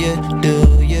you,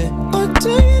 or do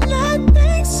you not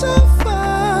think so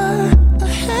far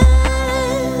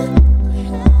ahead?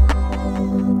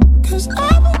 'Cause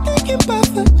I've been thinking about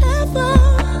forever.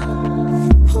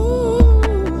 Ooh.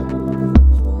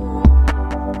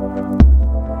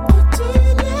 Or do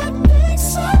you not think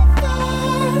so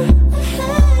far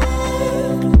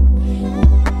ahead?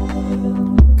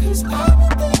 'Cause I've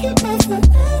been thinking about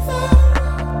forever.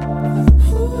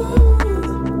 Ooh.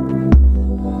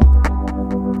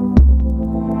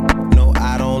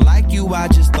 I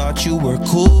just thought you were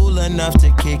cool enough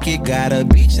to kick it. Got a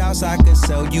beach house I could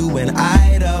sell you in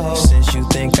Idaho. Since you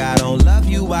think I don't love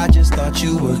you, I just thought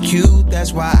you were cute.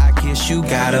 That's why I kiss you.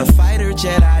 Got a fighter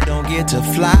jet, I don't get to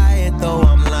fly it though.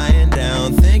 I'm lying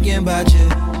down thinking about you.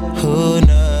 Oh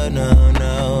no, no,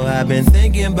 no, I've been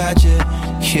thinking about you.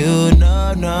 You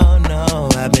no, no, no,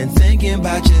 I've been thinking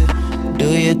about you.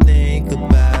 Do you think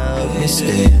about me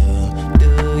still?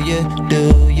 Do you,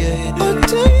 or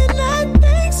do you not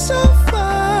think so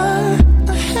far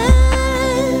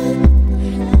ahead?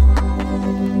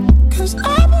 'Cause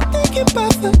I've been thinking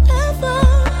about forever.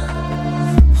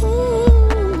 Ooh.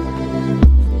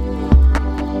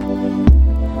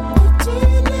 Or do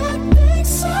you not think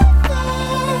so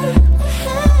far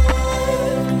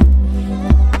ahead?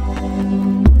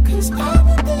 'Cause I've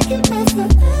been thinking about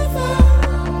forever.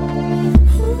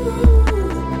 Ooh.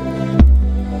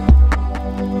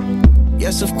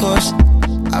 Yes, of course.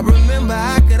 I remember,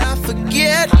 how could I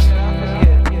forget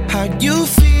how you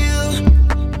feel?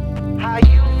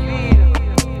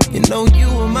 You know you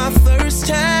were my first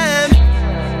time,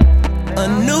 a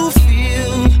new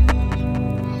feel.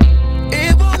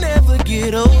 It won't ever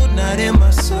get old, not in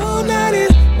my soul, not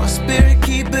in my spirit,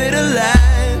 keep it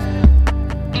alive.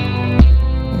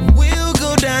 We'll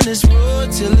go down this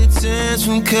road till it turns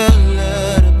from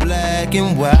color to black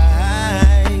and white.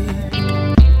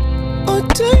 Or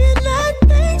do you not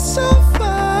think so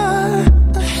far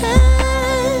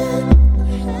ahead?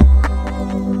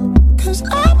 'Cause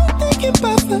I've been thinking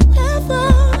about forever.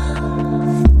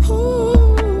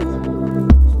 Ooh.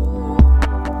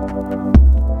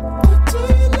 Or do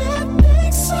you not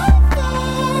think so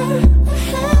far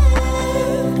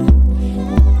ahead?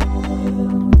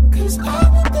 'Cause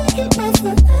I've been thinking about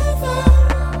forever.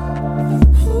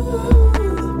 Ooh.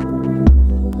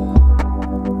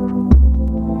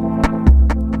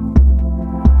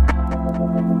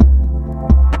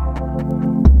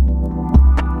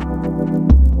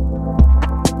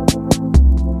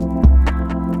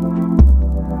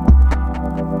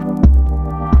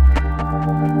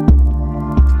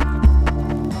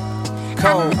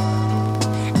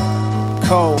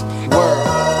 Cold world.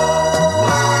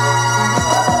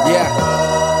 Yeah.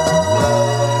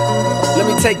 Let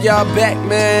me take y'all back,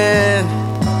 man.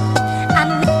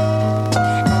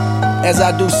 As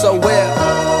I do so well.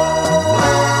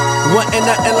 Wasn't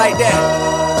nothing like that.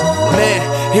 Man,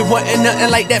 it wasn't nothing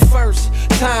like that first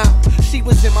time. She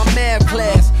was in my math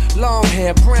class. Long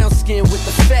hair, brown skin with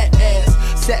the fat ass.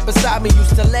 Sat beside me,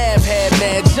 used to laugh, had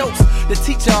mad jokes. The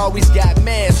teacher always got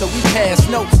mad, so we passed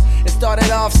notes. It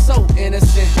started off so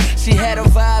innocent. She had a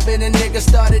vibe and a nigga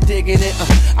started digging it.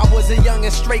 I was a young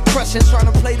and straight crushing,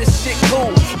 trying to play this shit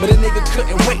cool. But a nigga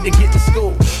couldn't wait to get to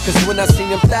school. Cause when I seen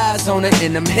them thighs on her,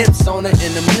 and them hips on her,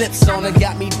 and them lips on her,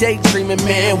 got me daydreaming,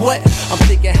 man, what? I'm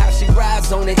thinking how she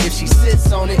rides on it, if she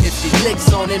sits on it, if she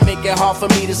licks on it, make it hard for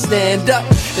me to stand up.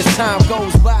 As time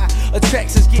goes by,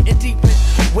 attractions getting deeper.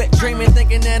 Wet dreaming,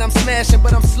 thinking that I'm smashing,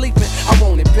 but I'm sleeping. I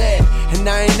want it bad, and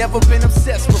I ain't never been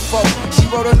obsessed before. She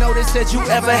wrote a note that said, you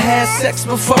ever had sex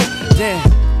before? Damn.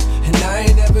 And I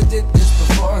ain't never did this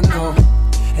before, no.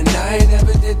 And I ain't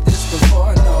never did this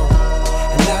before, no.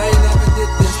 And I ain't never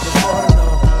did this before, no.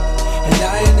 And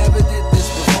I ain't never did this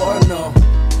before, no.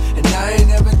 And I ain't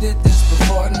never did this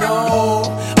before, no.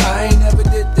 I ain't never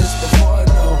did this before,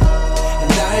 no.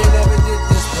 And I ain't never did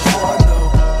this before, no.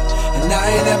 And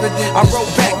I ain't never did this before. I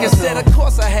wrote back and said, of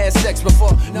course I had sex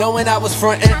before, knowing I was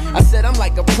frontin'. I said I'm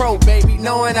like a pro, baby,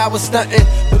 knowing I was stuntin'.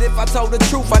 But if I told the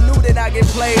truth, I knew that I'd get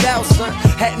played out, son.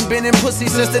 Hadn't been in pussy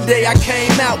since the day I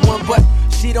came out one, but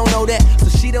she don't know that, so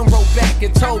she done wrote back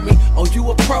and told me, oh, you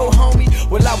a pro, homie?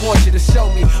 Well, I want you to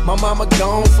show me. My mama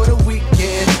gone for the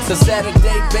weekend, so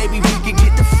Saturday, baby, we can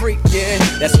get the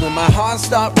freakin'. That's when my heart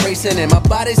start racing and my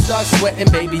body start sweating.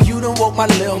 Baby, you done woke my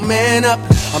little man up.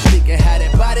 I'm thinking how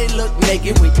that body look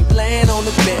naked when you layin' on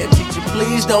the bed. Teacher,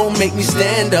 please don't make me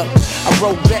stand up. I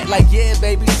wrote back like, yeah,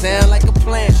 baby, sound like a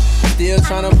plan. Still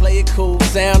tryna play it cool,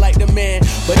 sound like the man.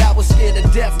 But I was scared to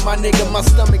death, my nigga, my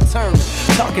stomach turned.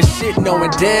 Talking shit,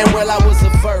 knowing damn well I was a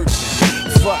virgin.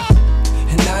 Fuck.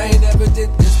 And I ain't never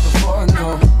did this before,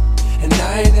 no. And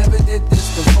I ain't never did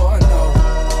this before, no.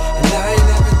 And I ain't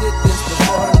never did this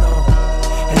before, no.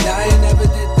 And I ain't never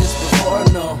did this before,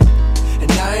 no.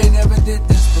 And I ain't never did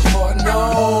this before,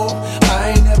 no.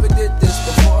 I ain't never did this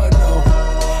before, no.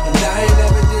 And I ain't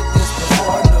never did this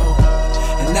before, no.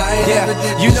 And I ain't never did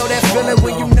this. You know that feeling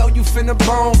when you know you finna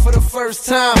bone for the first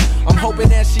time. I'm hoping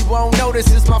that she won't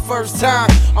notice it's my first time.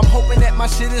 I'm hoping that my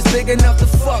shit is big enough to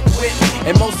fuck with.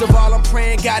 And most of all, I'm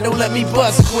praying God don't let me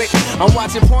bust quick. I'm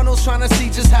watching pornos trying to see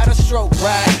just how to stroke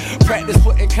right. Practice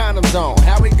putting condoms on,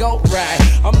 how it go right.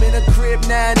 I'm in a crib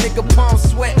now, nigga, palm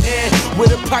sweating,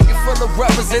 with a pocket full of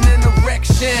rubbers and an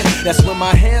erection. That's when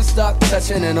my hands start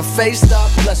touching and her face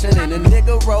start blushing, and a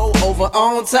nigga roll over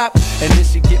on top. And then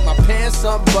she get my pants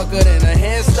unbuckled and her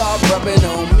hands start rubbing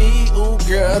on me. Ooh,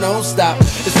 girl, don't stop.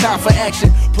 It's time for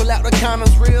action. Pull out the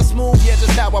condoms real smooth, yeah,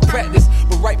 just how I practice.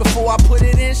 But right before I put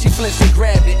it in, she flinched and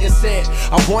grabbed it and said,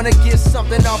 I wanna get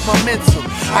something off my mental.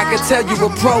 I can tell you a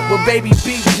pro, but baby,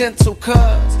 be gentle,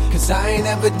 cause I ain't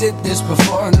ever did this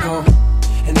before, no.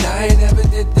 And I ain't ever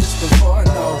did this before,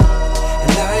 no.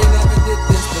 And I ain't never did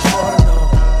this before, no.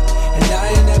 And I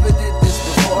ain't never did this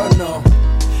before, no.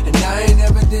 And I ain't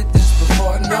never did this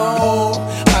before, no.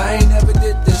 I ain't never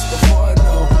did this before,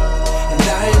 no. And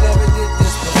I ain't never did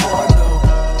this before, no.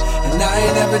 And I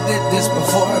ain't never did this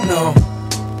before, no.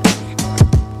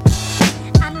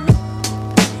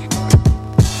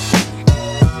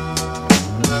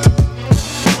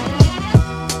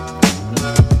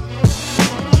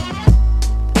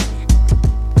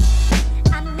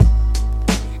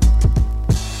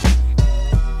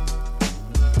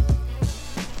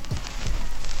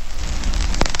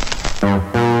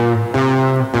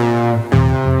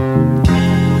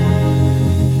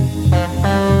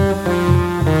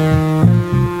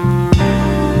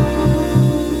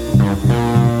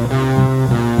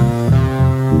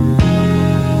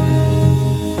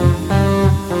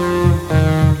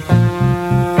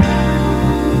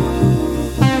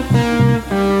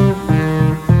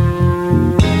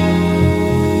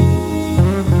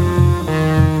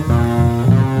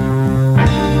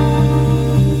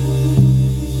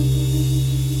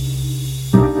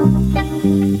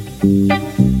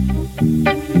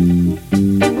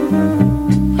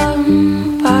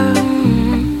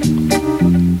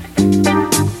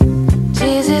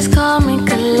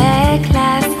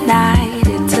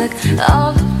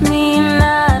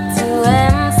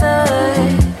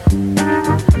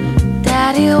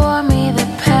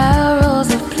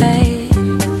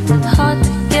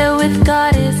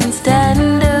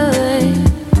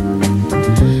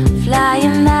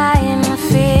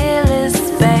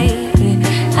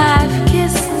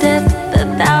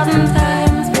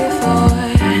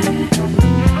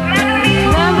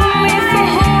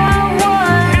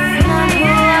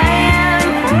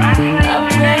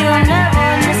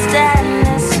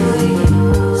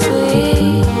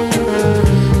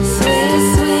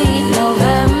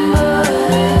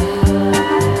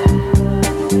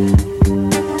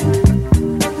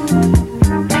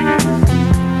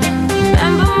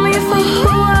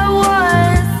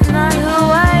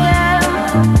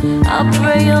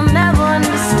 pray you'll never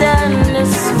understand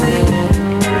this sweet,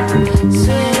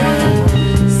 sweet,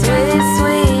 sweet,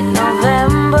 sweet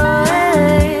November.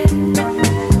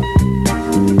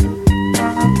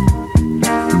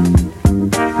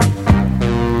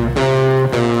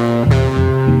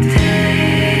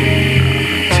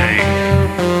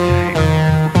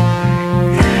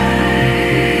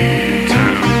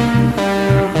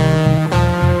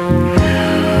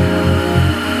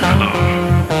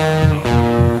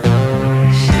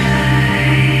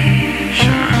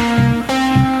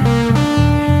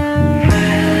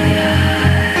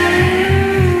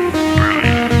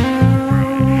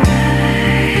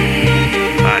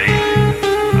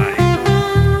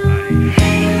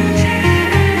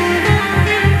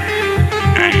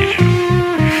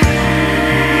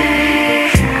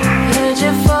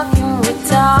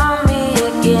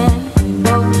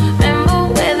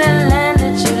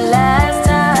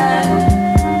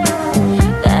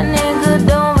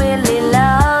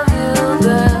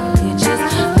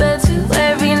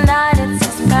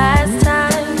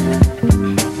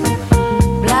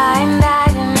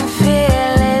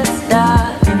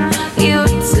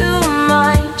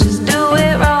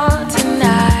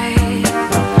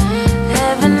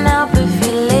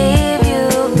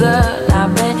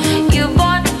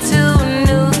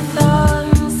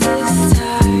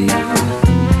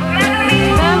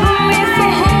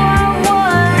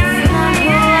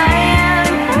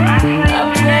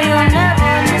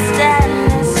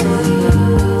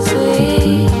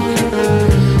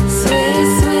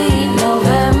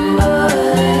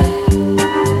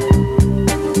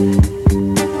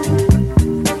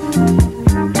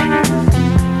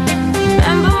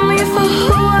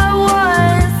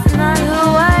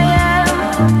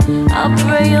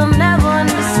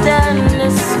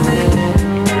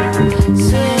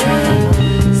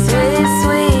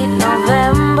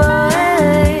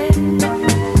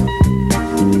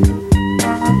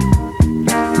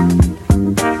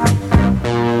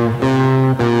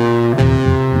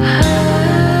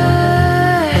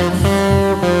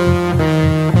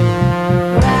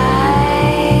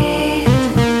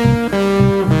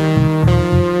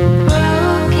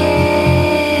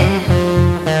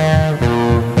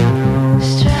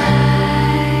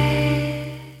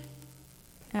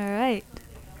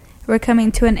 We're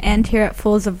coming to an end here at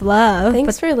Fools of Love.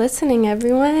 Thanks for listening,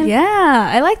 everyone. Yeah,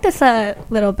 I like this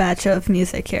little batch of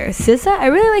music here. SZA, I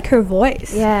really like her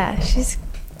voice. Yeah, she's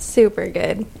super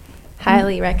good.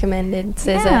 Highly recommended.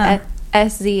 SZA. Yeah.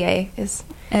 SZA is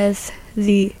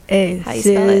SZA. How you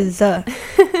spell it?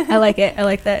 SZA. I like it. I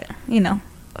like that,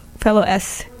 fellow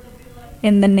S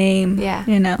in the name. Yeah.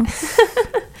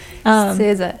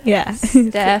 SZA. Yeah.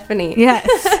 Stephanie. Yes.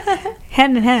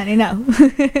 Hand in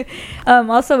hand,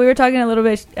 Also, we were talking a little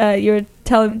bit. You were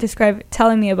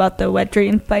telling me about the "Wet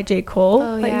Dreams" by J. Cole.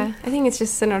 Oh yeah, I think it's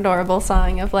just an adorable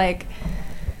song of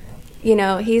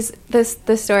he's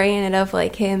the story in it of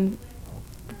him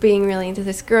being really into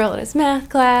this girl at his math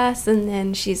class, and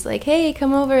then she's like, "Hey,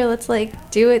 come over, let's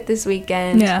do it this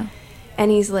weekend." Yeah.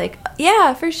 And he's like,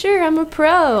 "Yeah, for sure, I'm a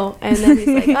pro." And then he's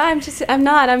like,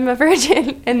 I'm a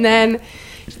virgin. And then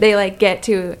they get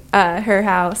to her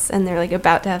house, and they're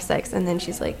about to have sex, and then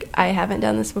she's like, "I haven't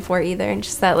done this before either," and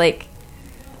just that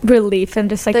relief, and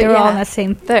just they're all on the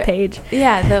same page.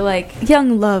 Yeah, they're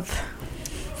young love.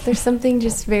 There's something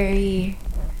just very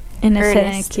innocent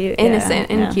earnest,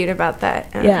 and cute about that.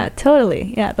 Yeah,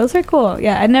 totally. Yeah, those are cool.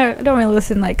 Yeah, I don't really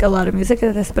listen a lot of music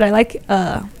like this, but I like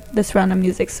this round of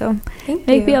music, so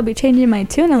maybe I'll be changing my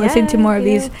tune and listening to more of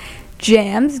these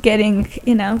jams, getting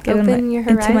open your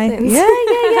horizons.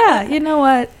 Yeah. You know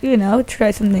what? Try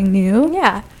something new.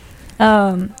 Yeah.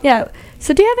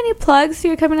 So do you have any plugs?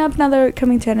 You're coming up now that we're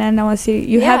coming to an end. I want to see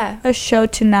you have a show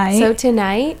tonight. So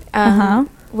tonight, I'm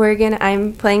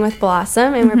playing with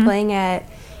Blossom, and we're playing at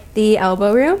the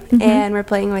Elbow Room, and we're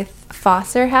playing with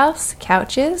Foster House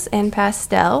Couches and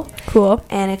Pastel. Cool.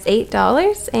 And it's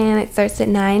 $8, and it starts at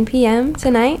 9 p.m.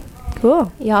 tonight.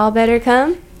 Cool. Y'all better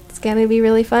come. It's gonna be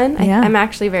really fun. I'm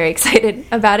actually very excited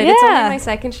about it. Yeah. It's only my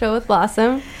second show with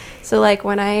Blossom, so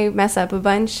when I mess up a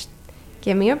bunch,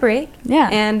 give me a break. Yeah.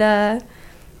 And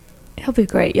it'll be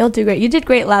great. You'll do great. You did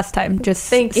great last time. Just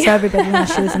thank you. So everybody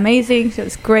knows she was amazing. It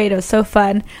was great. It was so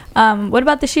fun. What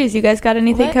about the shoes? You guys got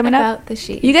anything coming up? What about the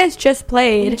shoes? You guys just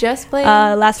played. We just played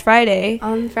last Friday.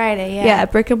 On Friday, yeah. Yeah,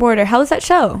 Brick and Mortar. How was that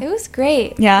show? It was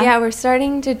great. Yeah. Yeah, we're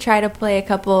starting to try to play a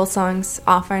couple songs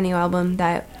off our new album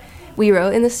that we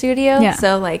wrote in the studio. Yeah.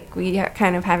 So we are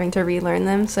kind of having to relearn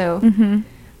them. So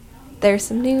there's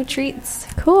some new treats.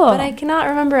 Cool. But I cannot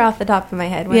remember off the top of my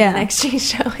head when the next show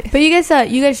is. But you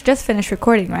guys just finished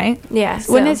recording, right? Yeah.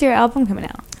 When is your album coming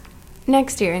out?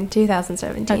 next year in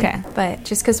 2017. Okay. But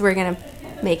just because we're going to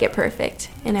make it perfect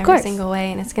in every single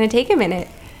way, and it's going to take a minute.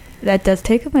 That does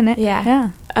take a minute.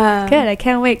 Yeah. Good. I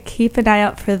can't wait. Keep an eye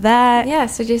out for that. Yeah,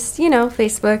 so just,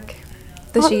 Facebook,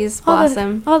 She's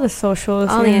Blossom. All the socials.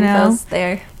 All the info's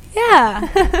there.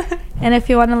 Yeah. And if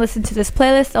you want to listen to this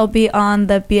playlist, I'll be on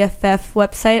the BFF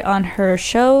website on her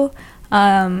show.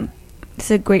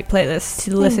 It's a great playlist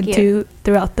to listen to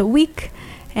throughout the week.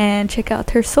 And check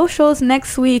out her socials.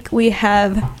 Next week, we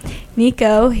have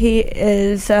Nico. He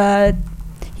is...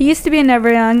 he used to be in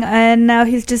Everyoung, and now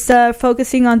he's just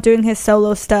focusing on doing his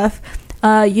solo stuff.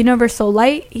 Universal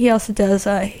Light, he also does...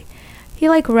 he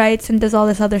writes and does all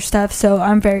this other stuff, so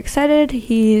I'm very excited.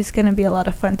 He's going to be a lot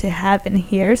of fun to have in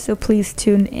here, so please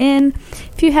tune in.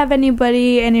 If you have any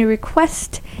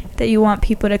request that you want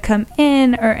people to come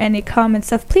in or any comments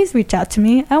stuff, please reach out to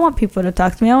me. I want people to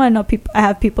talk to me. I want to know I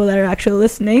have people that are actually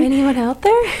listening. Anyone out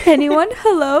there? Anyone?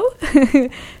 Hello.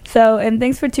 So, and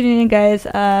thanks for tuning in, guys.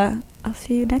 I'll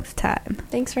see you next time.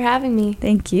 Thanks for having me.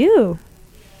 Thank you.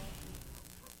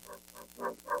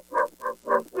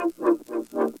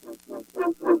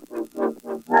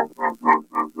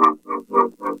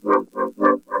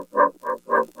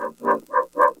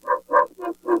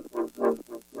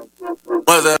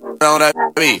 What's that on that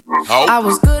beat? Oh. I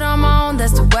was good on my own,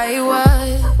 that's the way it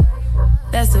was.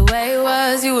 That's the way it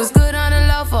was. You was good on the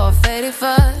low for a faded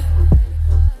fuck.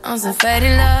 On some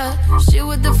faded love. Shit,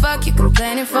 what the fuck you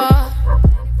complaining for?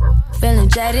 Feeling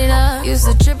jaded up. Used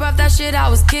to trip off that shit I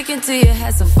was kicking to you.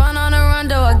 Had some fun on the run,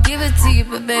 though I give it to you.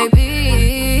 But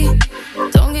baby,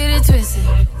 don't get it twisted.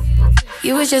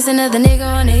 You was just another nigga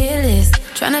on the hit list.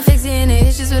 Tryna fix any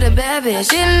issues with a bad bitch.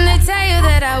 Didn't they tell you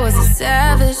that I was a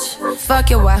savage?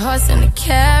 Fuck your white horse and a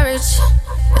carriage.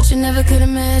 But you never could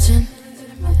imagine.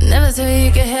 Never told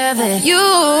you could have it.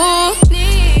 You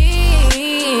needed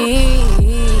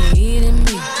me.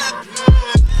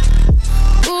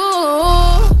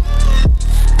 Ooh,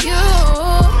 you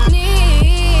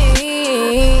needed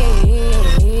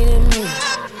me.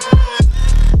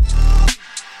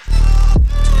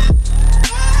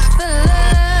 Feel a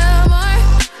little more,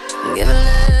 give a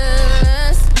little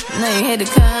less. Now you hit the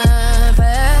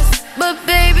compass, but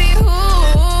baby, who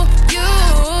you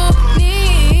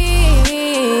needed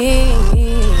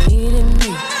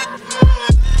me.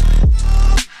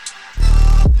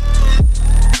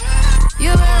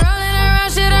 You been rolling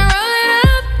around, shit, and roll it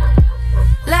up.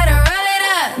 Let her roll it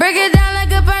up. Break it down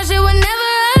like a punch, shit would never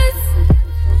us.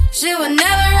 Shit would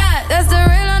never us. That's the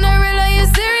real on the real, are you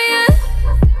serious?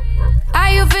 How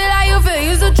you feel?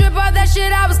 Used to trip off that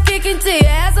shit I was kicking to you.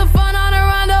 Had some fun on the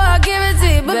run, though I'll give it to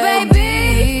you. But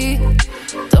baby,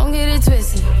 don't get it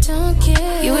twisted.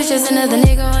 You was just another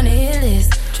nigga on the hit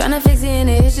list. Tryna fix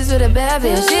any issues with a bad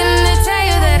bitch. Didn't tell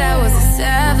you that I was a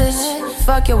savage.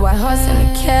 Fuck your white horse and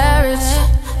a carriage.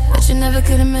 But you never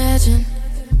could imagine.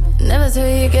 Never told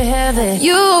you could have it.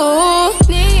 You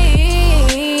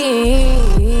needed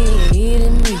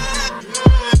me.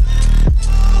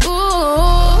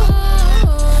 Ooh,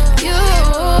 you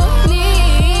needed me.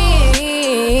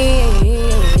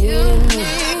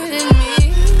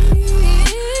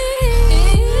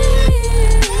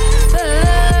 Feel a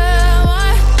little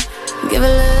more, give a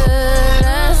little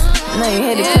less. Now you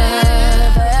hit the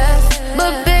compass,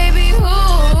 but baby, who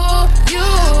you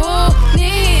need me.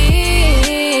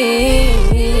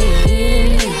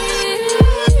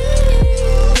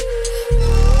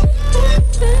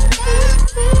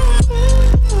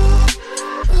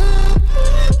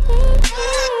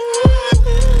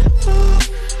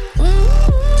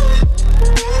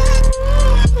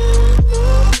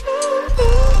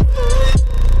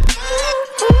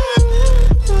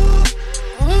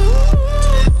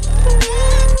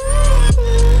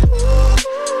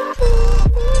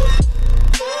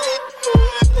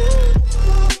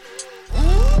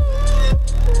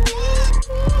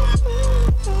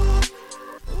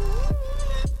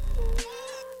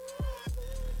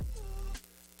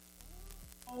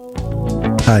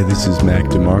 Hi, this is Mac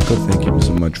DeMarco. Thank you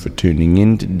so much for tuning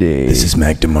in today. This is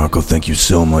Mac DeMarco. Thank you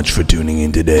so much for tuning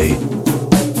in today. Now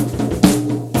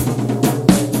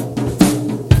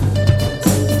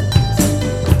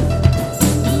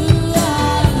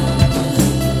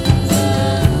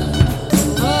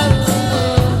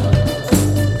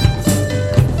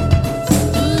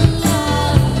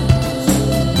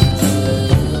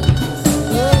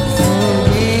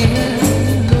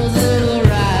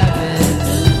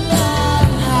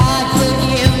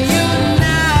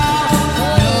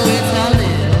it's a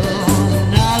little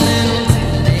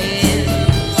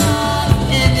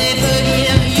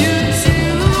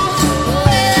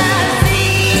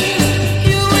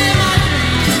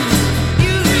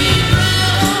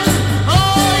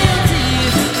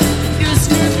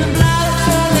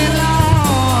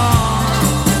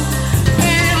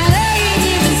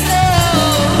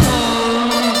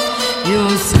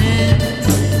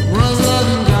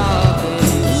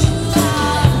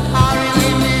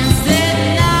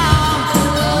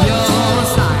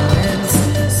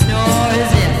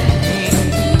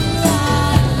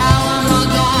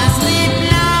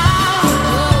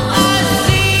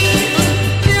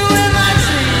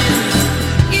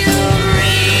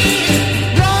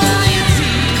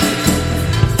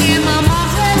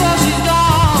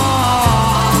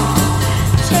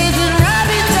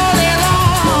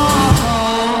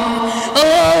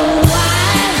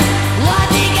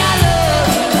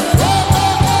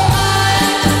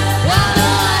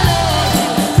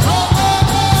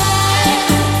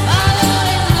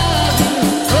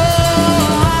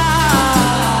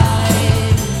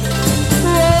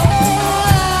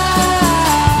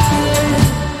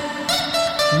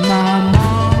my mind.